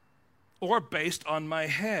 or based on my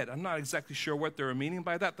head. I'm not exactly sure what they were meaning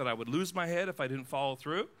by that I would lose my head if I didn't follow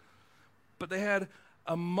through. But they had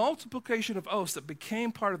a multiplication of oaths that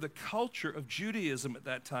became part of the culture of Judaism at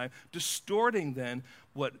that time, distorting then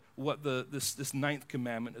what this ninth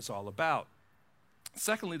commandment is all about.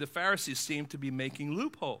 Secondly, the Pharisees seemed to be making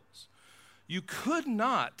loopholes. You could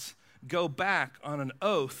not go back on an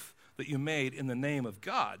oath that you made in the name of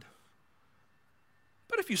God.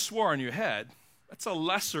 But if you swore on your head, that's a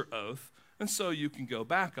lesser oath, and so you can go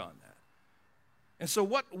back on that. And so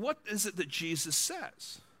what is it that Jesus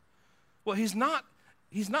says? Well, he's not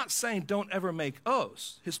saying don't ever make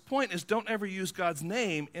oaths. His point is don't ever use God's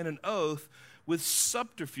name in an oath with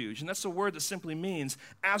subterfuge, and that's a word that simply means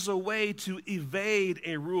as a way to evade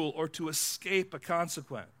a rule or to escape a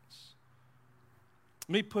consequence.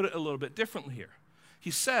 Let me put it a little bit differently here.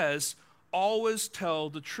 He says, always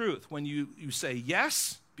tell the truth. When you say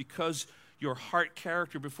yes, because your heart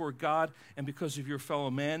character before God and because of your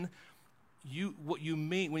fellow men, what you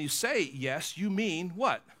mean, when you say yes, you mean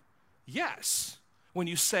what? Yes. When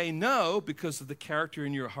you say no, because of the character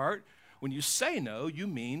in your heart, when you say no, you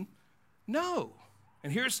mean no.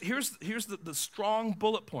 And here's the strong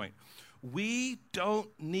bullet point. We don't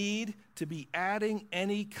need to be adding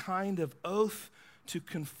any kind of oath to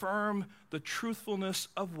confirm the truthfulness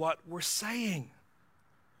of what we're saying.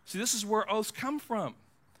 See, this is where oaths come from.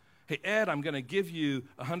 Hey, Ed, I'm going to give you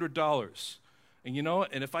 $100. And you know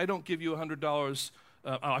what? And if I don't give you $100,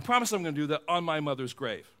 I promise I'm going to do that on my mother's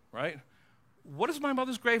grave, right? What does my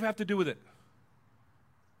mother's grave have to do with it?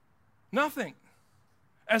 Nothing.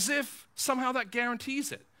 As if somehow that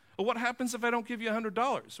guarantees it. Well, what happens if I don't give you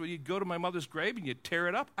 $100? Well, you go to my mother's grave and you tear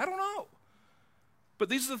it up? I don't know. But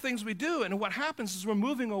these are the things we do, and what happens is we're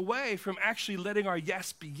moving away from actually letting our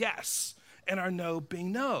yes be yes and our no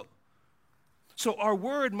being no. So our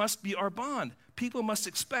word must be our bond. People must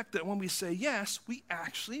expect that when we say yes, we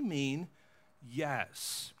actually mean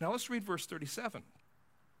yes. Now let's read verse 37.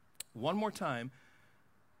 One more time,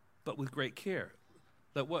 but with great care.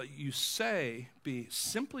 Let what you say be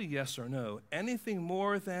simply yes or no. Anything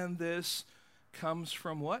more than this comes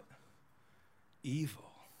from what? Evil.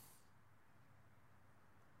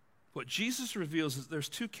 What Jesus reveals is there's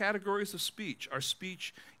two categories of speech. Our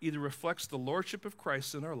speech either reflects the lordship of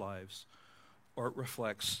Christ in our lives or it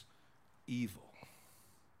reflects evil.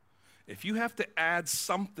 If you have to add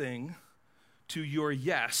something to your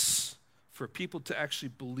yes for people to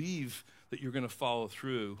actually believe that you're going to follow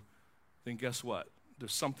through, then guess what?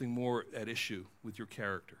 There's something more at issue with your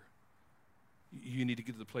character. You need to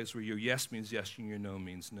get to the place where your yes means yes and your no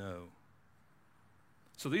means no.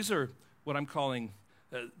 So these are what I'm calling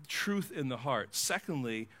truth in the heart.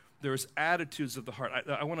 Secondly, there's attitudes of the heart.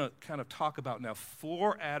 I want to kind of talk about now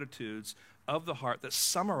 4 attitudes of the heart that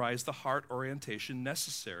summarize the heart orientation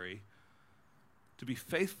necessary to be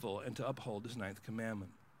faithful and to uphold his 9th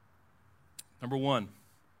commandment. Number 1,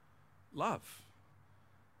 love.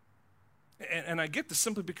 And I get this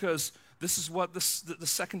simply because this is what the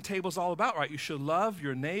second table is all about, right? You should love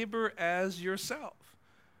your neighbor as yourself.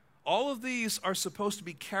 All of these are supposed to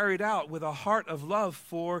be carried out with a heart of love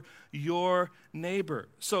for your neighbor.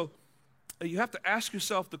 So you have to ask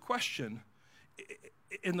yourself the question,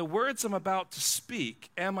 in the words I'm about to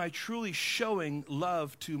speak, am I truly showing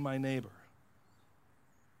love to my neighbor?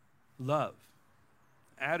 Love.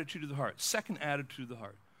 Attitude of the heart. Second attitude of the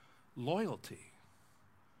heart. Loyalty.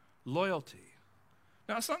 Loyalty.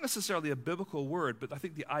 Now, it's not necessarily a biblical word, but I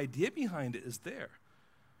think the idea behind it is there.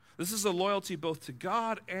 This is a loyalty both to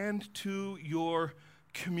God and to your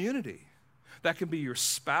community. That can be your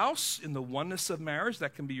spouse in the oneness of marriage.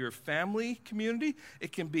 That can be your family community.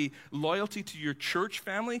 It can be loyalty to your church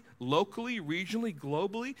family, locally, regionally,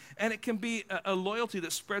 globally. And it can be a loyalty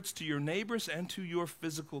that spreads to your neighbors and to your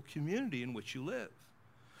physical community in which you live.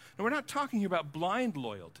 And we're not talking here about blind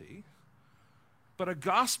loyalty, but a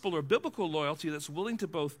gospel or biblical loyalty that's willing to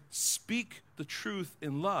both speak the truth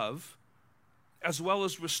in love as well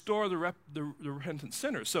as restore the repentant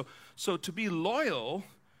sinner. So to be loyal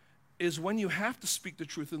is when you have to speak the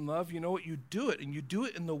truth in love, you know what, you do it, and you do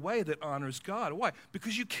it in the way that honors God. Why?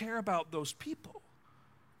 Because you care about those people.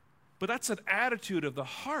 But that's an attitude of the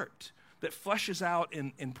heart that fleshes out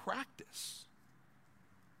in practice.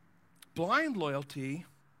 Blind loyalty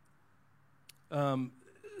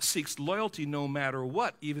seeks loyalty no matter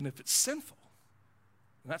what, even if it's sinful.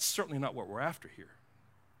 And that's certainly not what we're after here.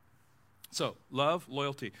 So, love,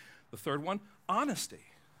 loyalty. The third one, honesty.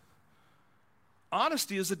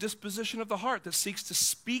 Honesty is a disposition of the heart that seeks to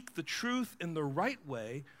speak the truth in the right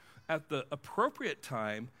way at the appropriate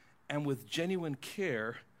time and with genuine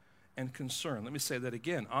care and concern. Let me say that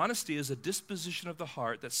again. Honesty is a disposition of the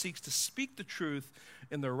heart that seeks to speak the truth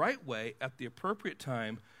in the right way at the appropriate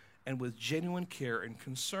time and with genuine care and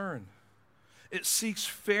concern. It seeks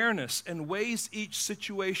fairness and weighs each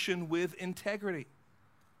situation with integrity.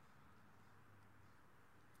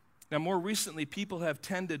 Now, more recently, people have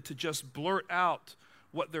tended to just blurt out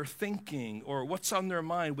what they're thinking or what's on their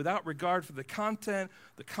mind without regard for the content,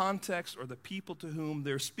 the context, or the people to whom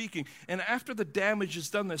they're speaking. And after the damage is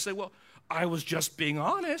done, they say, well, I was just being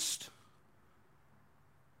honest.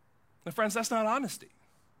 Now, friends, that's not honesty.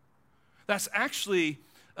 That's actually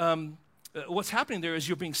what's happening there is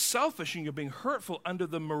you're being selfish and you're being hurtful under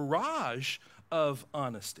the mirage of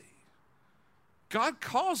honesty. God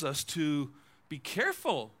calls us to be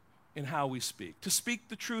careful in how we speak, to speak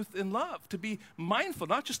the truth in love, to be mindful,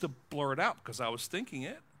 not just to blur it out because I was thinking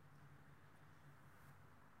it.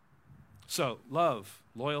 So, love,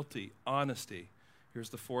 loyalty, honesty. Here's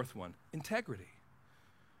the fourth one, integrity.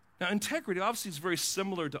 Now, integrity obviously is very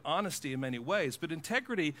similar to honesty in many ways, but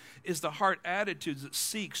integrity is the heart attitude that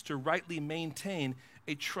seeks to rightly maintain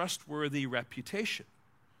a trustworthy reputation.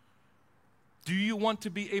 Do you want to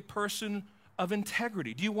be a person of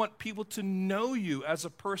integrity? Do you want people to know you as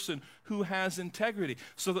a person who has integrity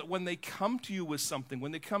so that when they come to you with something,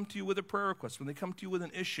 when they come to you with a prayer request, when they come to you with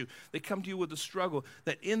an issue, they come to you with a struggle,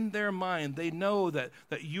 that in their mind they know that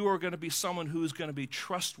you are going to be someone who is going to be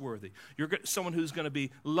trustworthy. You're someone who's going to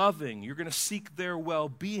be loving. You're going to seek their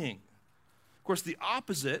well-being. Of course, the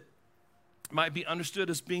opposite might be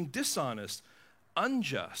understood as being dishonest,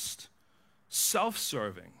 unjust,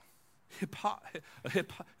 self-serving,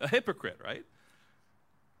 a hypocrite, right?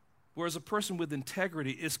 Whereas a person with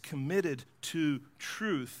integrity is committed to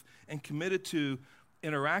truth and committed to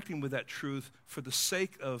interacting with that truth for the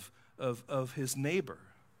sake of his neighbor.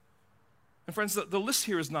 And friends, the list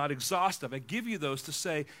here is not exhaustive. I give you those to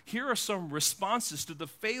say, here are some responses to the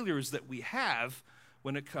failures that we have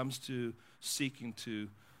when it comes to seeking to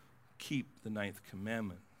keep the ninth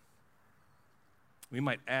commandment. We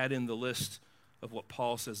might add in the list of what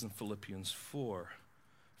Paul says in Philippians 4.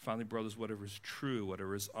 Finally, brothers, whatever is true,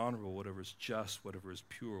 whatever is honorable, whatever is just, whatever is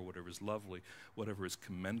pure, whatever is lovely, whatever is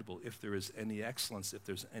commendable, if there is any excellence, if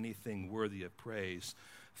there's anything worthy of praise,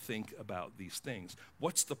 think about these things.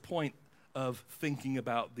 What's the point of thinking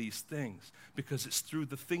about these things? Because it's through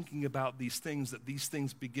the thinking about these things that these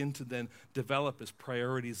things begin to then develop as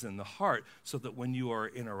priorities in the heart, so that when you are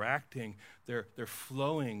interacting, they're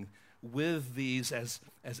flowing with these as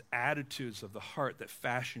attitudes of the heart that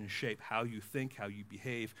fashion and shape how you think, how you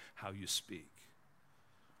behave, how you speak.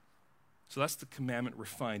 So that's the commandment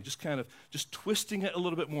refined, just twisting it a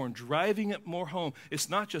little bit more and driving it more home. It's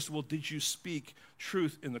not just, well, did you speak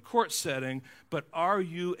truth in the court setting, but are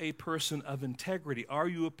you a person of integrity? Are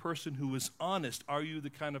you a person who is honest? Are you the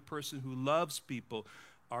kind of person who loves people?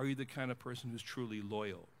 Are you the kind of person who's truly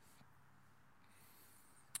loyal?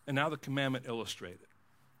 And now the commandment illustrated.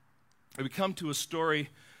 We come to a story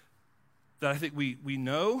that I think we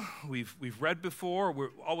know, we've read before. We're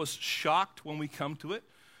always shocked when we come to it.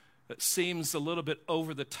 It seems a little bit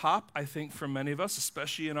over the top, I think, for many of us,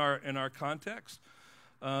 especially in our context.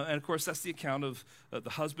 And of course, that's the account of the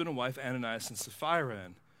husband and wife, Ananias and Sapphira.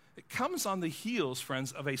 And it comes on the heels,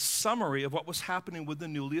 friends, of a summary of what was happening with the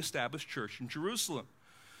newly established church in Jerusalem.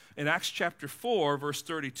 In Acts chapter 4, verse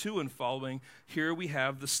 32 and following, here we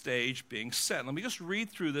have the stage being set. Let me just read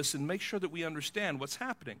through this and make sure that we understand what's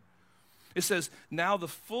happening. It says, now the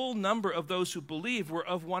full number of those who believed were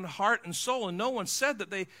of one heart and soul, and no one said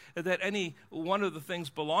that any one of the things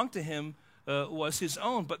belonged to him was his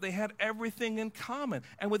own, but they had everything in common.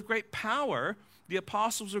 And with great power, the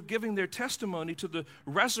apostles are giving their testimony to the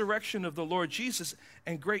resurrection of the Lord Jesus,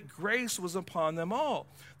 and great grace was upon them all.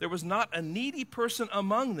 There was not a needy person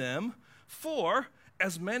among them, for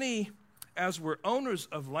as many as were owners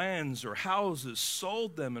of lands or houses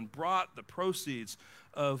sold them and brought the proceeds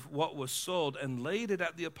of what was sold and laid it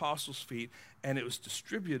at the apostles' feet, and it was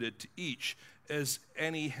distributed to each as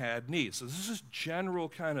any had need. So this is general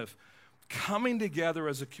kind of coming together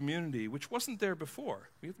as a community, which wasn't there before.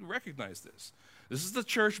 We have to recognize this. This is the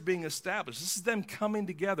church being established. This is them coming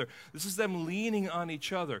together. This is them leaning on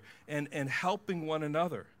each other and helping one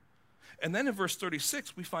another. And then in verse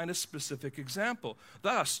 36, we find a specific example.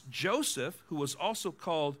 Thus, Joseph, who was also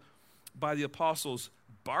called by the apostles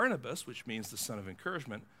Barnabas, which means the son of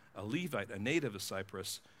encouragement, a Levite, a native of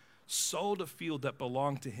Cyprus, sold a field that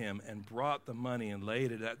belonged to him and brought the money and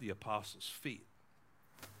laid it at the apostles' feet.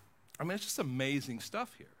 I mean, it's just amazing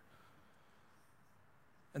stuff here.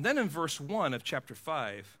 And then in verse 1 of chapter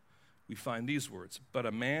 5, we find these words. But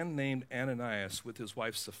a man named Ananias with his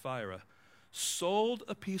wife Sapphira sold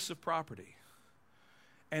a piece of property,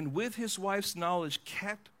 and with his wife's knowledge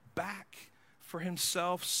kept back for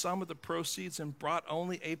himself some of the proceeds and brought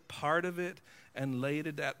only a part of it and laid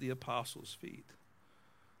it at the apostles' feet.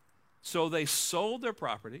 So they sold their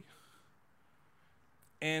property,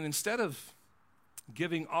 and instead of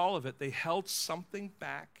giving all of it, they held something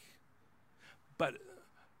back, but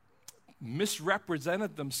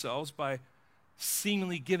misrepresented themselves by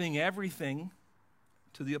seemingly giving everything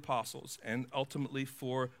to the apostles and ultimately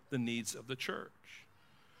for the needs of the church.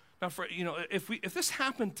 Now, if this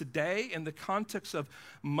happened today in the context of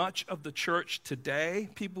much of the church today,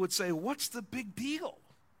 people would say, what's the big deal?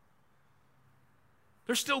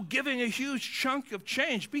 They're still giving a huge chunk of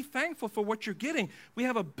change. Be thankful for what you're getting. We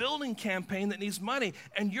have a building campaign that needs money,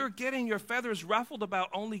 and you're getting your feathers ruffled about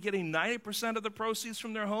only getting 90% of the proceeds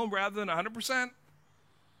from their home rather than 100%.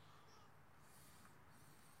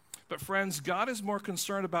 But friends, God is more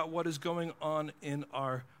concerned about what is going on in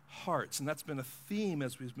our hearts, and that's been a theme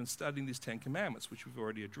as we've been studying these 10 Commandments, which we've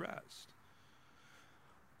already addressed.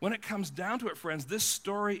 When it comes down to it, friends, this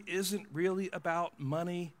story isn't really about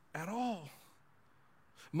money at all.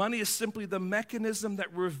 Money is simply the mechanism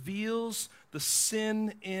that reveals the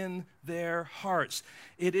sin in their hearts.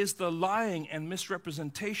 It is the lying and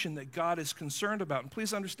misrepresentation that God is concerned about. And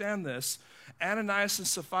please understand this, Ananias and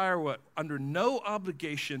Sapphira were under no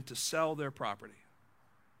obligation to sell their property.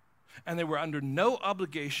 And they were under no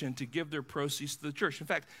obligation to give their proceeds to the church. In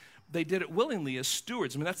fact, they did it willingly as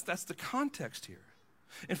stewards. I mean, that's the context here.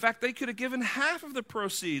 In fact, they could have given half of the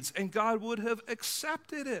proceeds and God would have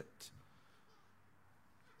accepted it.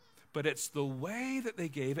 But it's the way that they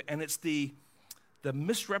gave it, and it's the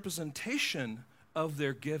misrepresentation of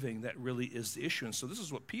their giving that really is the issue. And so this is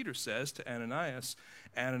what Peter says to Ananias.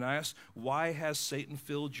 Ananias, why has Satan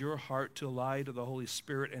filled your heart to lie to the Holy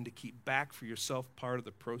Spirit and to keep back for yourself part of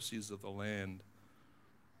the proceeds of the land?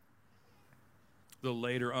 A little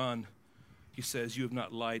later on, he says, you have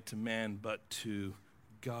not lied to man, but to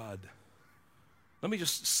God. Let me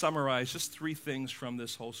just summarize just 3 things from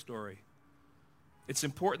this whole story. It's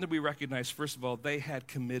important that we recognize, first of all, they had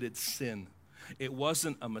committed sin. It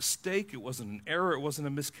wasn't a mistake. It wasn't an error. It wasn't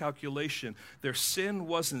a miscalculation. Their sin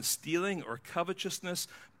wasn't stealing or covetousness,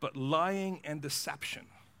 but lying and deception.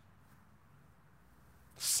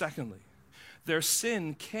 Secondly, their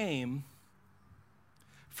sin came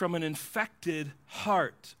from an infected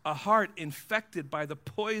heart, a heart infected by the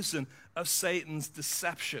poison of Satan's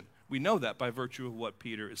deception. We know that by virtue of what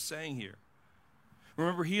Peter is saying here.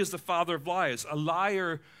 Remember, he is the father of lies, a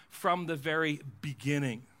liar from the very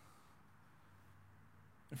beginning.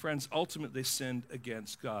 And friends, ultimately they sinned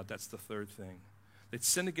against God. That's the third thing. They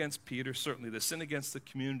sinned against Peter, certainly. They sinned against the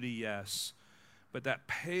community, yes. But that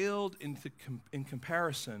paled in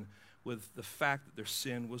comparison with the fact that their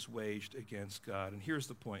sin was waged against God. And here's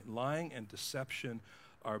the point. Lying and deception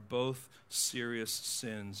are both serious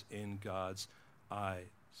sins in God's eyes.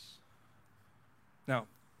 Now,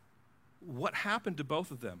 what happened to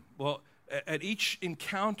both of them? Well, at each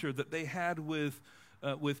encounter that they had with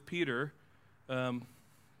Peter,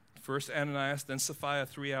 first Ananias, then Sapphira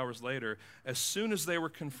 3 hours later, as soon as they were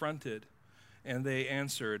confronted and they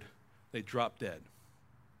answered, they dropped dead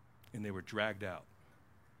and they were dragged out.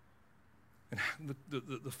 And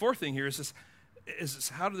the fourth thing here is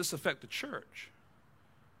how did this affect the church?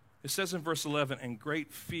 It says in verse 11, and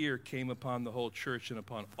great fear came upon the whole church and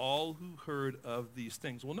upon all who heard of these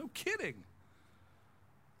things. Well, no kidding.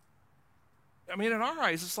 I mean, in our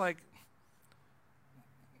eyes, it's like,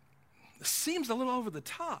 it seems a little over the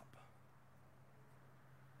top.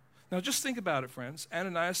 Now just think about it, friends.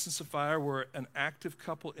 Ananias and Sapphira were an active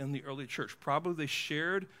couple in the early church. Probably they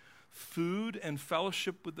shared food and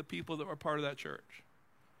fellowship with the people that were part of that church.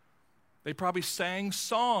 They probably sang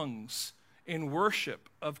songs in worship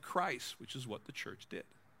of Christ, which is what the church did.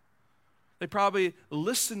 They probably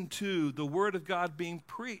listened to the word of God being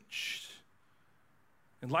preached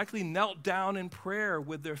and likely knelt down in prayer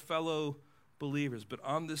with their fellow believers. But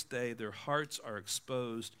on this day, their hearts are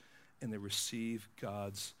exposed and they receive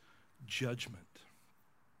God's judgment.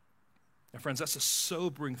 Now, friends, that's a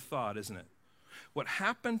sobering thought, isn't it? What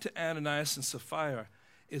happened to Ananias and Sapphira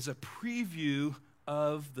is a preview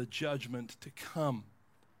of the judgment to come.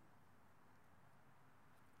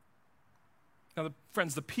 Now,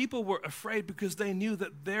 friends, the people were afraid because they knew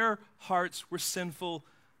that their hearts were sinful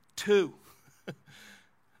too.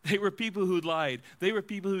 They were people who lied. They were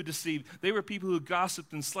people who deceived. They were people who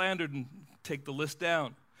gossiped and slandered, and take the list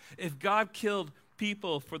down. If God killed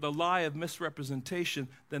people for the lie of misrepresentation,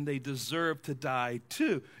 then they deserve to die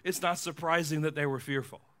too. It's not surprising that they were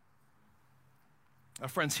fearful. Now,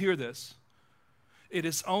 friends, hear this. It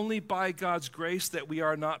is only by God's grace that we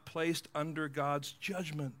are not placed under God's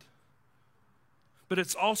judgment. But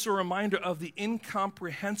it's also a reminder of the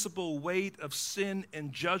incomprehensible weight of sin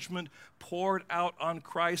and judgment poured out on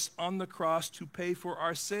Christ on the cross to pay for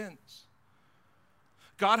our sins.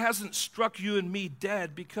 God hasn't struck you and me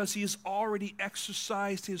dead because he has already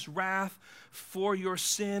exercised his wrath for your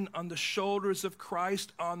sin on the shoulders of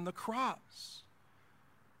Christ on the cross.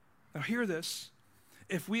 Now hear this.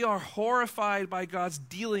 If we are horrified by God's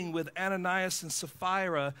dealing with Ananias and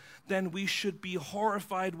Sapphira, then we should be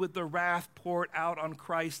horrified with the wrath poured out on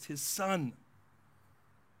Christ, his son.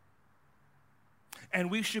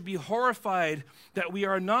 And we should be horrified that we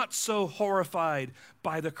are not so horrified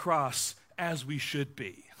by the cross as we should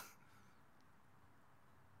be.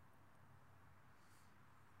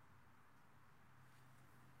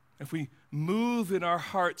 If we move in our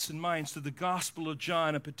hearts and minds to the Gospel of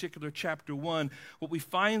John, in particular chapter 1, what we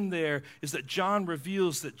find there is that John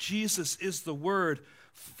reveals that Jesus is the Word,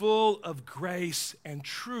 full of grace and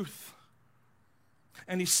truth.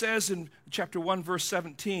 And he says in chapter 1, verse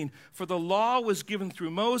 17, "For the law was given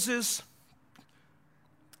through Moses,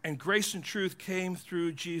 and grace and truth came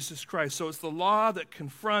through Jesus Christ." So it's the law that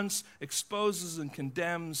confronts, exposes, and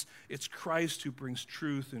condemns. It's Christ who brings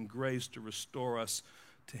truth and grace to restore us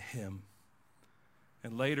to him.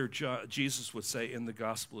 And later, Jesus would say in the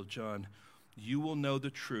Gospel of John, "You will know the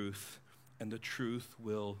truth, and the truth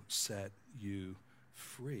will set you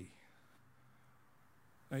free."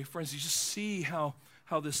 Now, friends, you just see how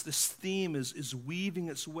this theme is weaving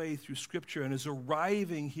its way through Scripture and is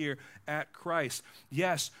arriving here at Christ.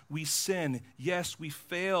 Yes, we sin. Yes, we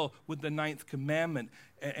fail with the 9th commandment,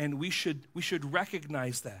 and we should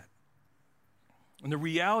recognize that. And the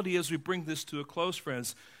reality as we bring this to a close,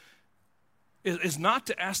 friends, is not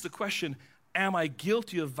to ask the question, am I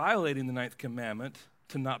guilty of violating the 9th commandment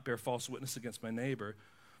to not bear false witness against my neighbor?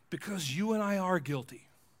 Because you and I are guilty.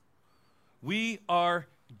 We are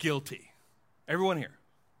guilty. Everyone here.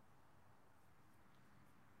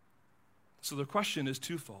 So the question is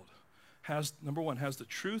twofold. Number one, has the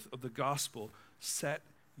truth of the gospel set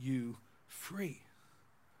you free?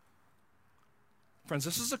 Friends,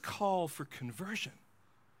 this is a call for conversion.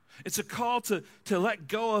 It's a call to let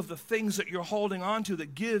go of the things that you're holding on to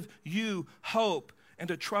that give you hope and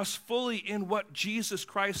to trust fully in what Jesus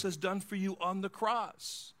Christ has done for you on the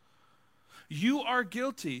cross. You are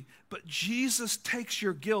guilty, but Jesus takes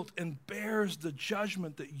your guilt and bears the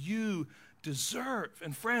judgment that you deserve.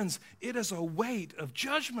 And friends, it is a weight of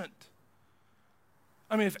judgment.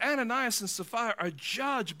 I mean, if Ananias and Sapphira are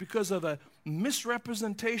judged because of a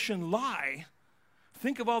misrepresentation lie,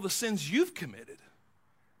 think of all the sins you've committed.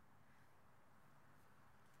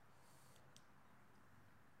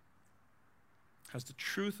 Has the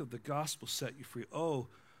truth of the gospel set you free? Oh,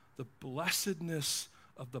 the blessedness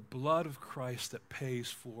of the blood of Christ that pays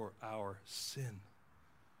for our sin.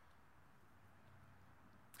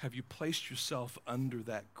 Have you placed yourself under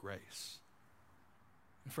that grace?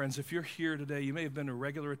 And friends, if you're here today, you may have been a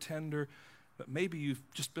regular attender, but maybe you've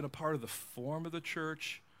just been a part of the form of the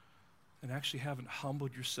church and actually haven't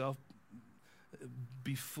humbled yourself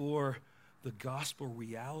before the gospel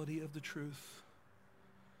reality of the truth.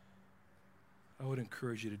 I would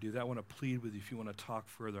encourage you to do that. I want to plead with you. If you want to talk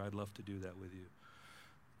further, I'd love to do that with you.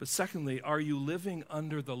 But secondly, are you living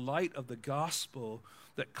under the light of the gospel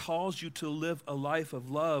that calls you to live a life of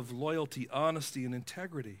love, loyalty, honesty, and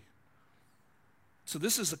integrity? So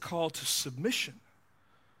this is a call to submission,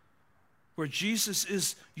 where Jesus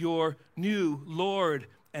is your new Lord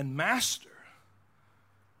and Master.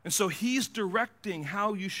 And so he's directing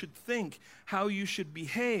how you should think, how you should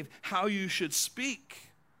behave, how you should speak.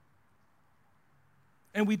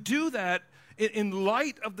 And we do that in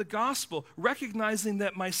light of the gospel, recognizing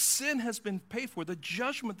that my sin has been paid for. The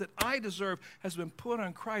judgment that I deserve has been put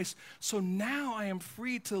on Christ. So now I am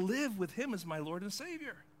free to live with him as my Lord and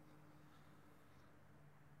Savior.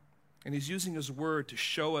 And he's using his word to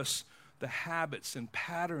show us the habits and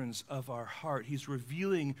patterns of our heart. He's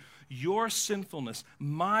revealing your sinfulness,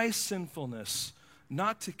 my sinfulness,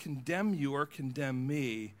 not to condemn you or condemn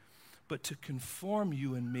me, but to conform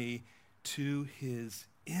you and me to his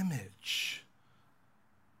image.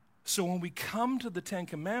 So when we come to the Ten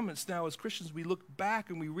Commandments now as Christians, we look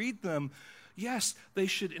back and we read them. Yes, they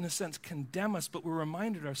should, in a sense, condemn us, but we're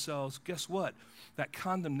reminded ourselves, guess what? That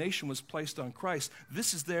condemnation was placed on Christ.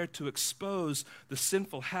 This is there to expose the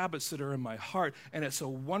sinful habits that are in my heart, and it's a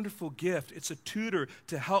wonderful gift. It's a tutor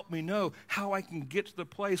to help me know how I can get to the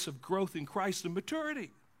place of growth in Christ and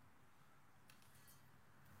maturity.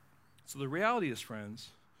 So the reality is, friends,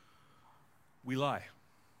 we lie.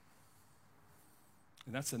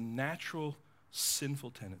 And that's a natural,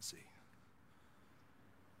 sinful tendency.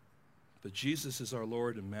 But Jesus is our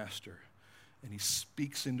Lord and Master, and he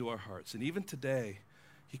speaks into our hearts. And even today,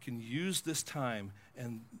 he can use this time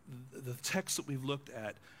and the text that we've looked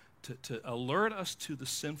at to alert us to the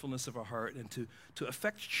sinfulness of our heart and to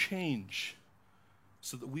effect change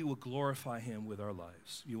so that we will glorify him with our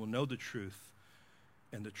lives. You will know the truth,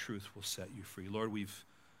 and the truth will set you free. Lord, we've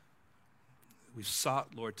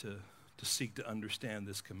sought, Lord, to seek to understand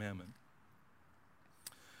this commandment.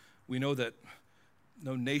 We know that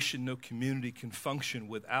no nation, no community can function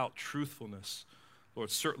without truthfulness, Lord,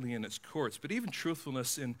 certainly in its courts, but even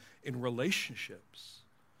truthfulness in relationships.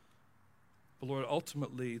 But Lord,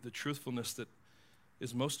 ultimately, the truthfulness that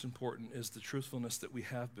is most important is the truthfulness that we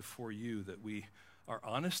have before you, that we are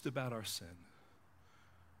honest about our sin.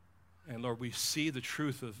 And Lord, we see the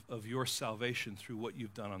truth of your salvation through what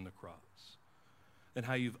you've done on the cross and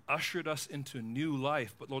how you've ushered us into a new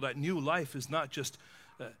life. But Lord, that new life is not just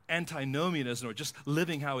antinomianism or just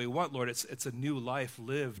living how we want, Lord. It's a new life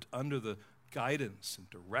lived under the guidance and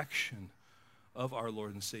direction of our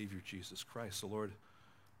Lord and Savior, Jesus Christ. So Lord,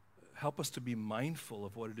 help us to be mindful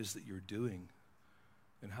of what it is that you're doing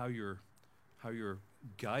and how you're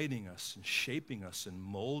guiding us and shaping us and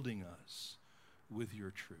molding us with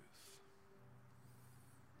your truth.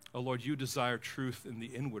 Oh Lord, you desire truth in the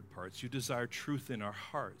inward parts. You desire truth in our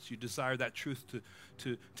hearts. You desire that truth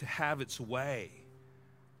to have its way.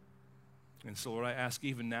 And so, Lord, I ask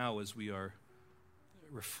even now as we are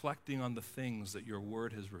reflecting on the things that your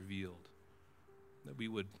word has revealed, that we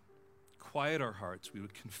would quiet our hearts, we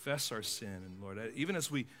would confess our sin. And Lord, even as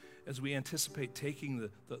we anticipate taking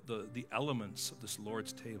the elements of this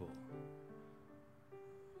Lord's table,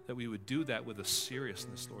 that we would do that with a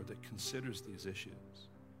seriousness, Lord, that considers these issues.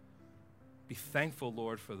 Be thankful,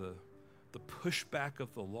 Lord, for the pushback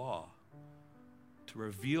of the law to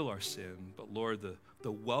reveal our sin, but Lord,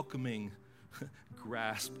 the welcoming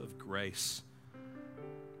grasp of grace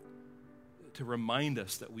to remind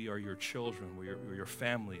us that we are your children, we're your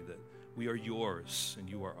family, that we are yours and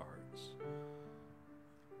you are ours.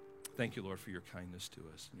 Thank you, Lord, for your kindness to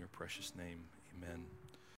us. In your precious name, amen.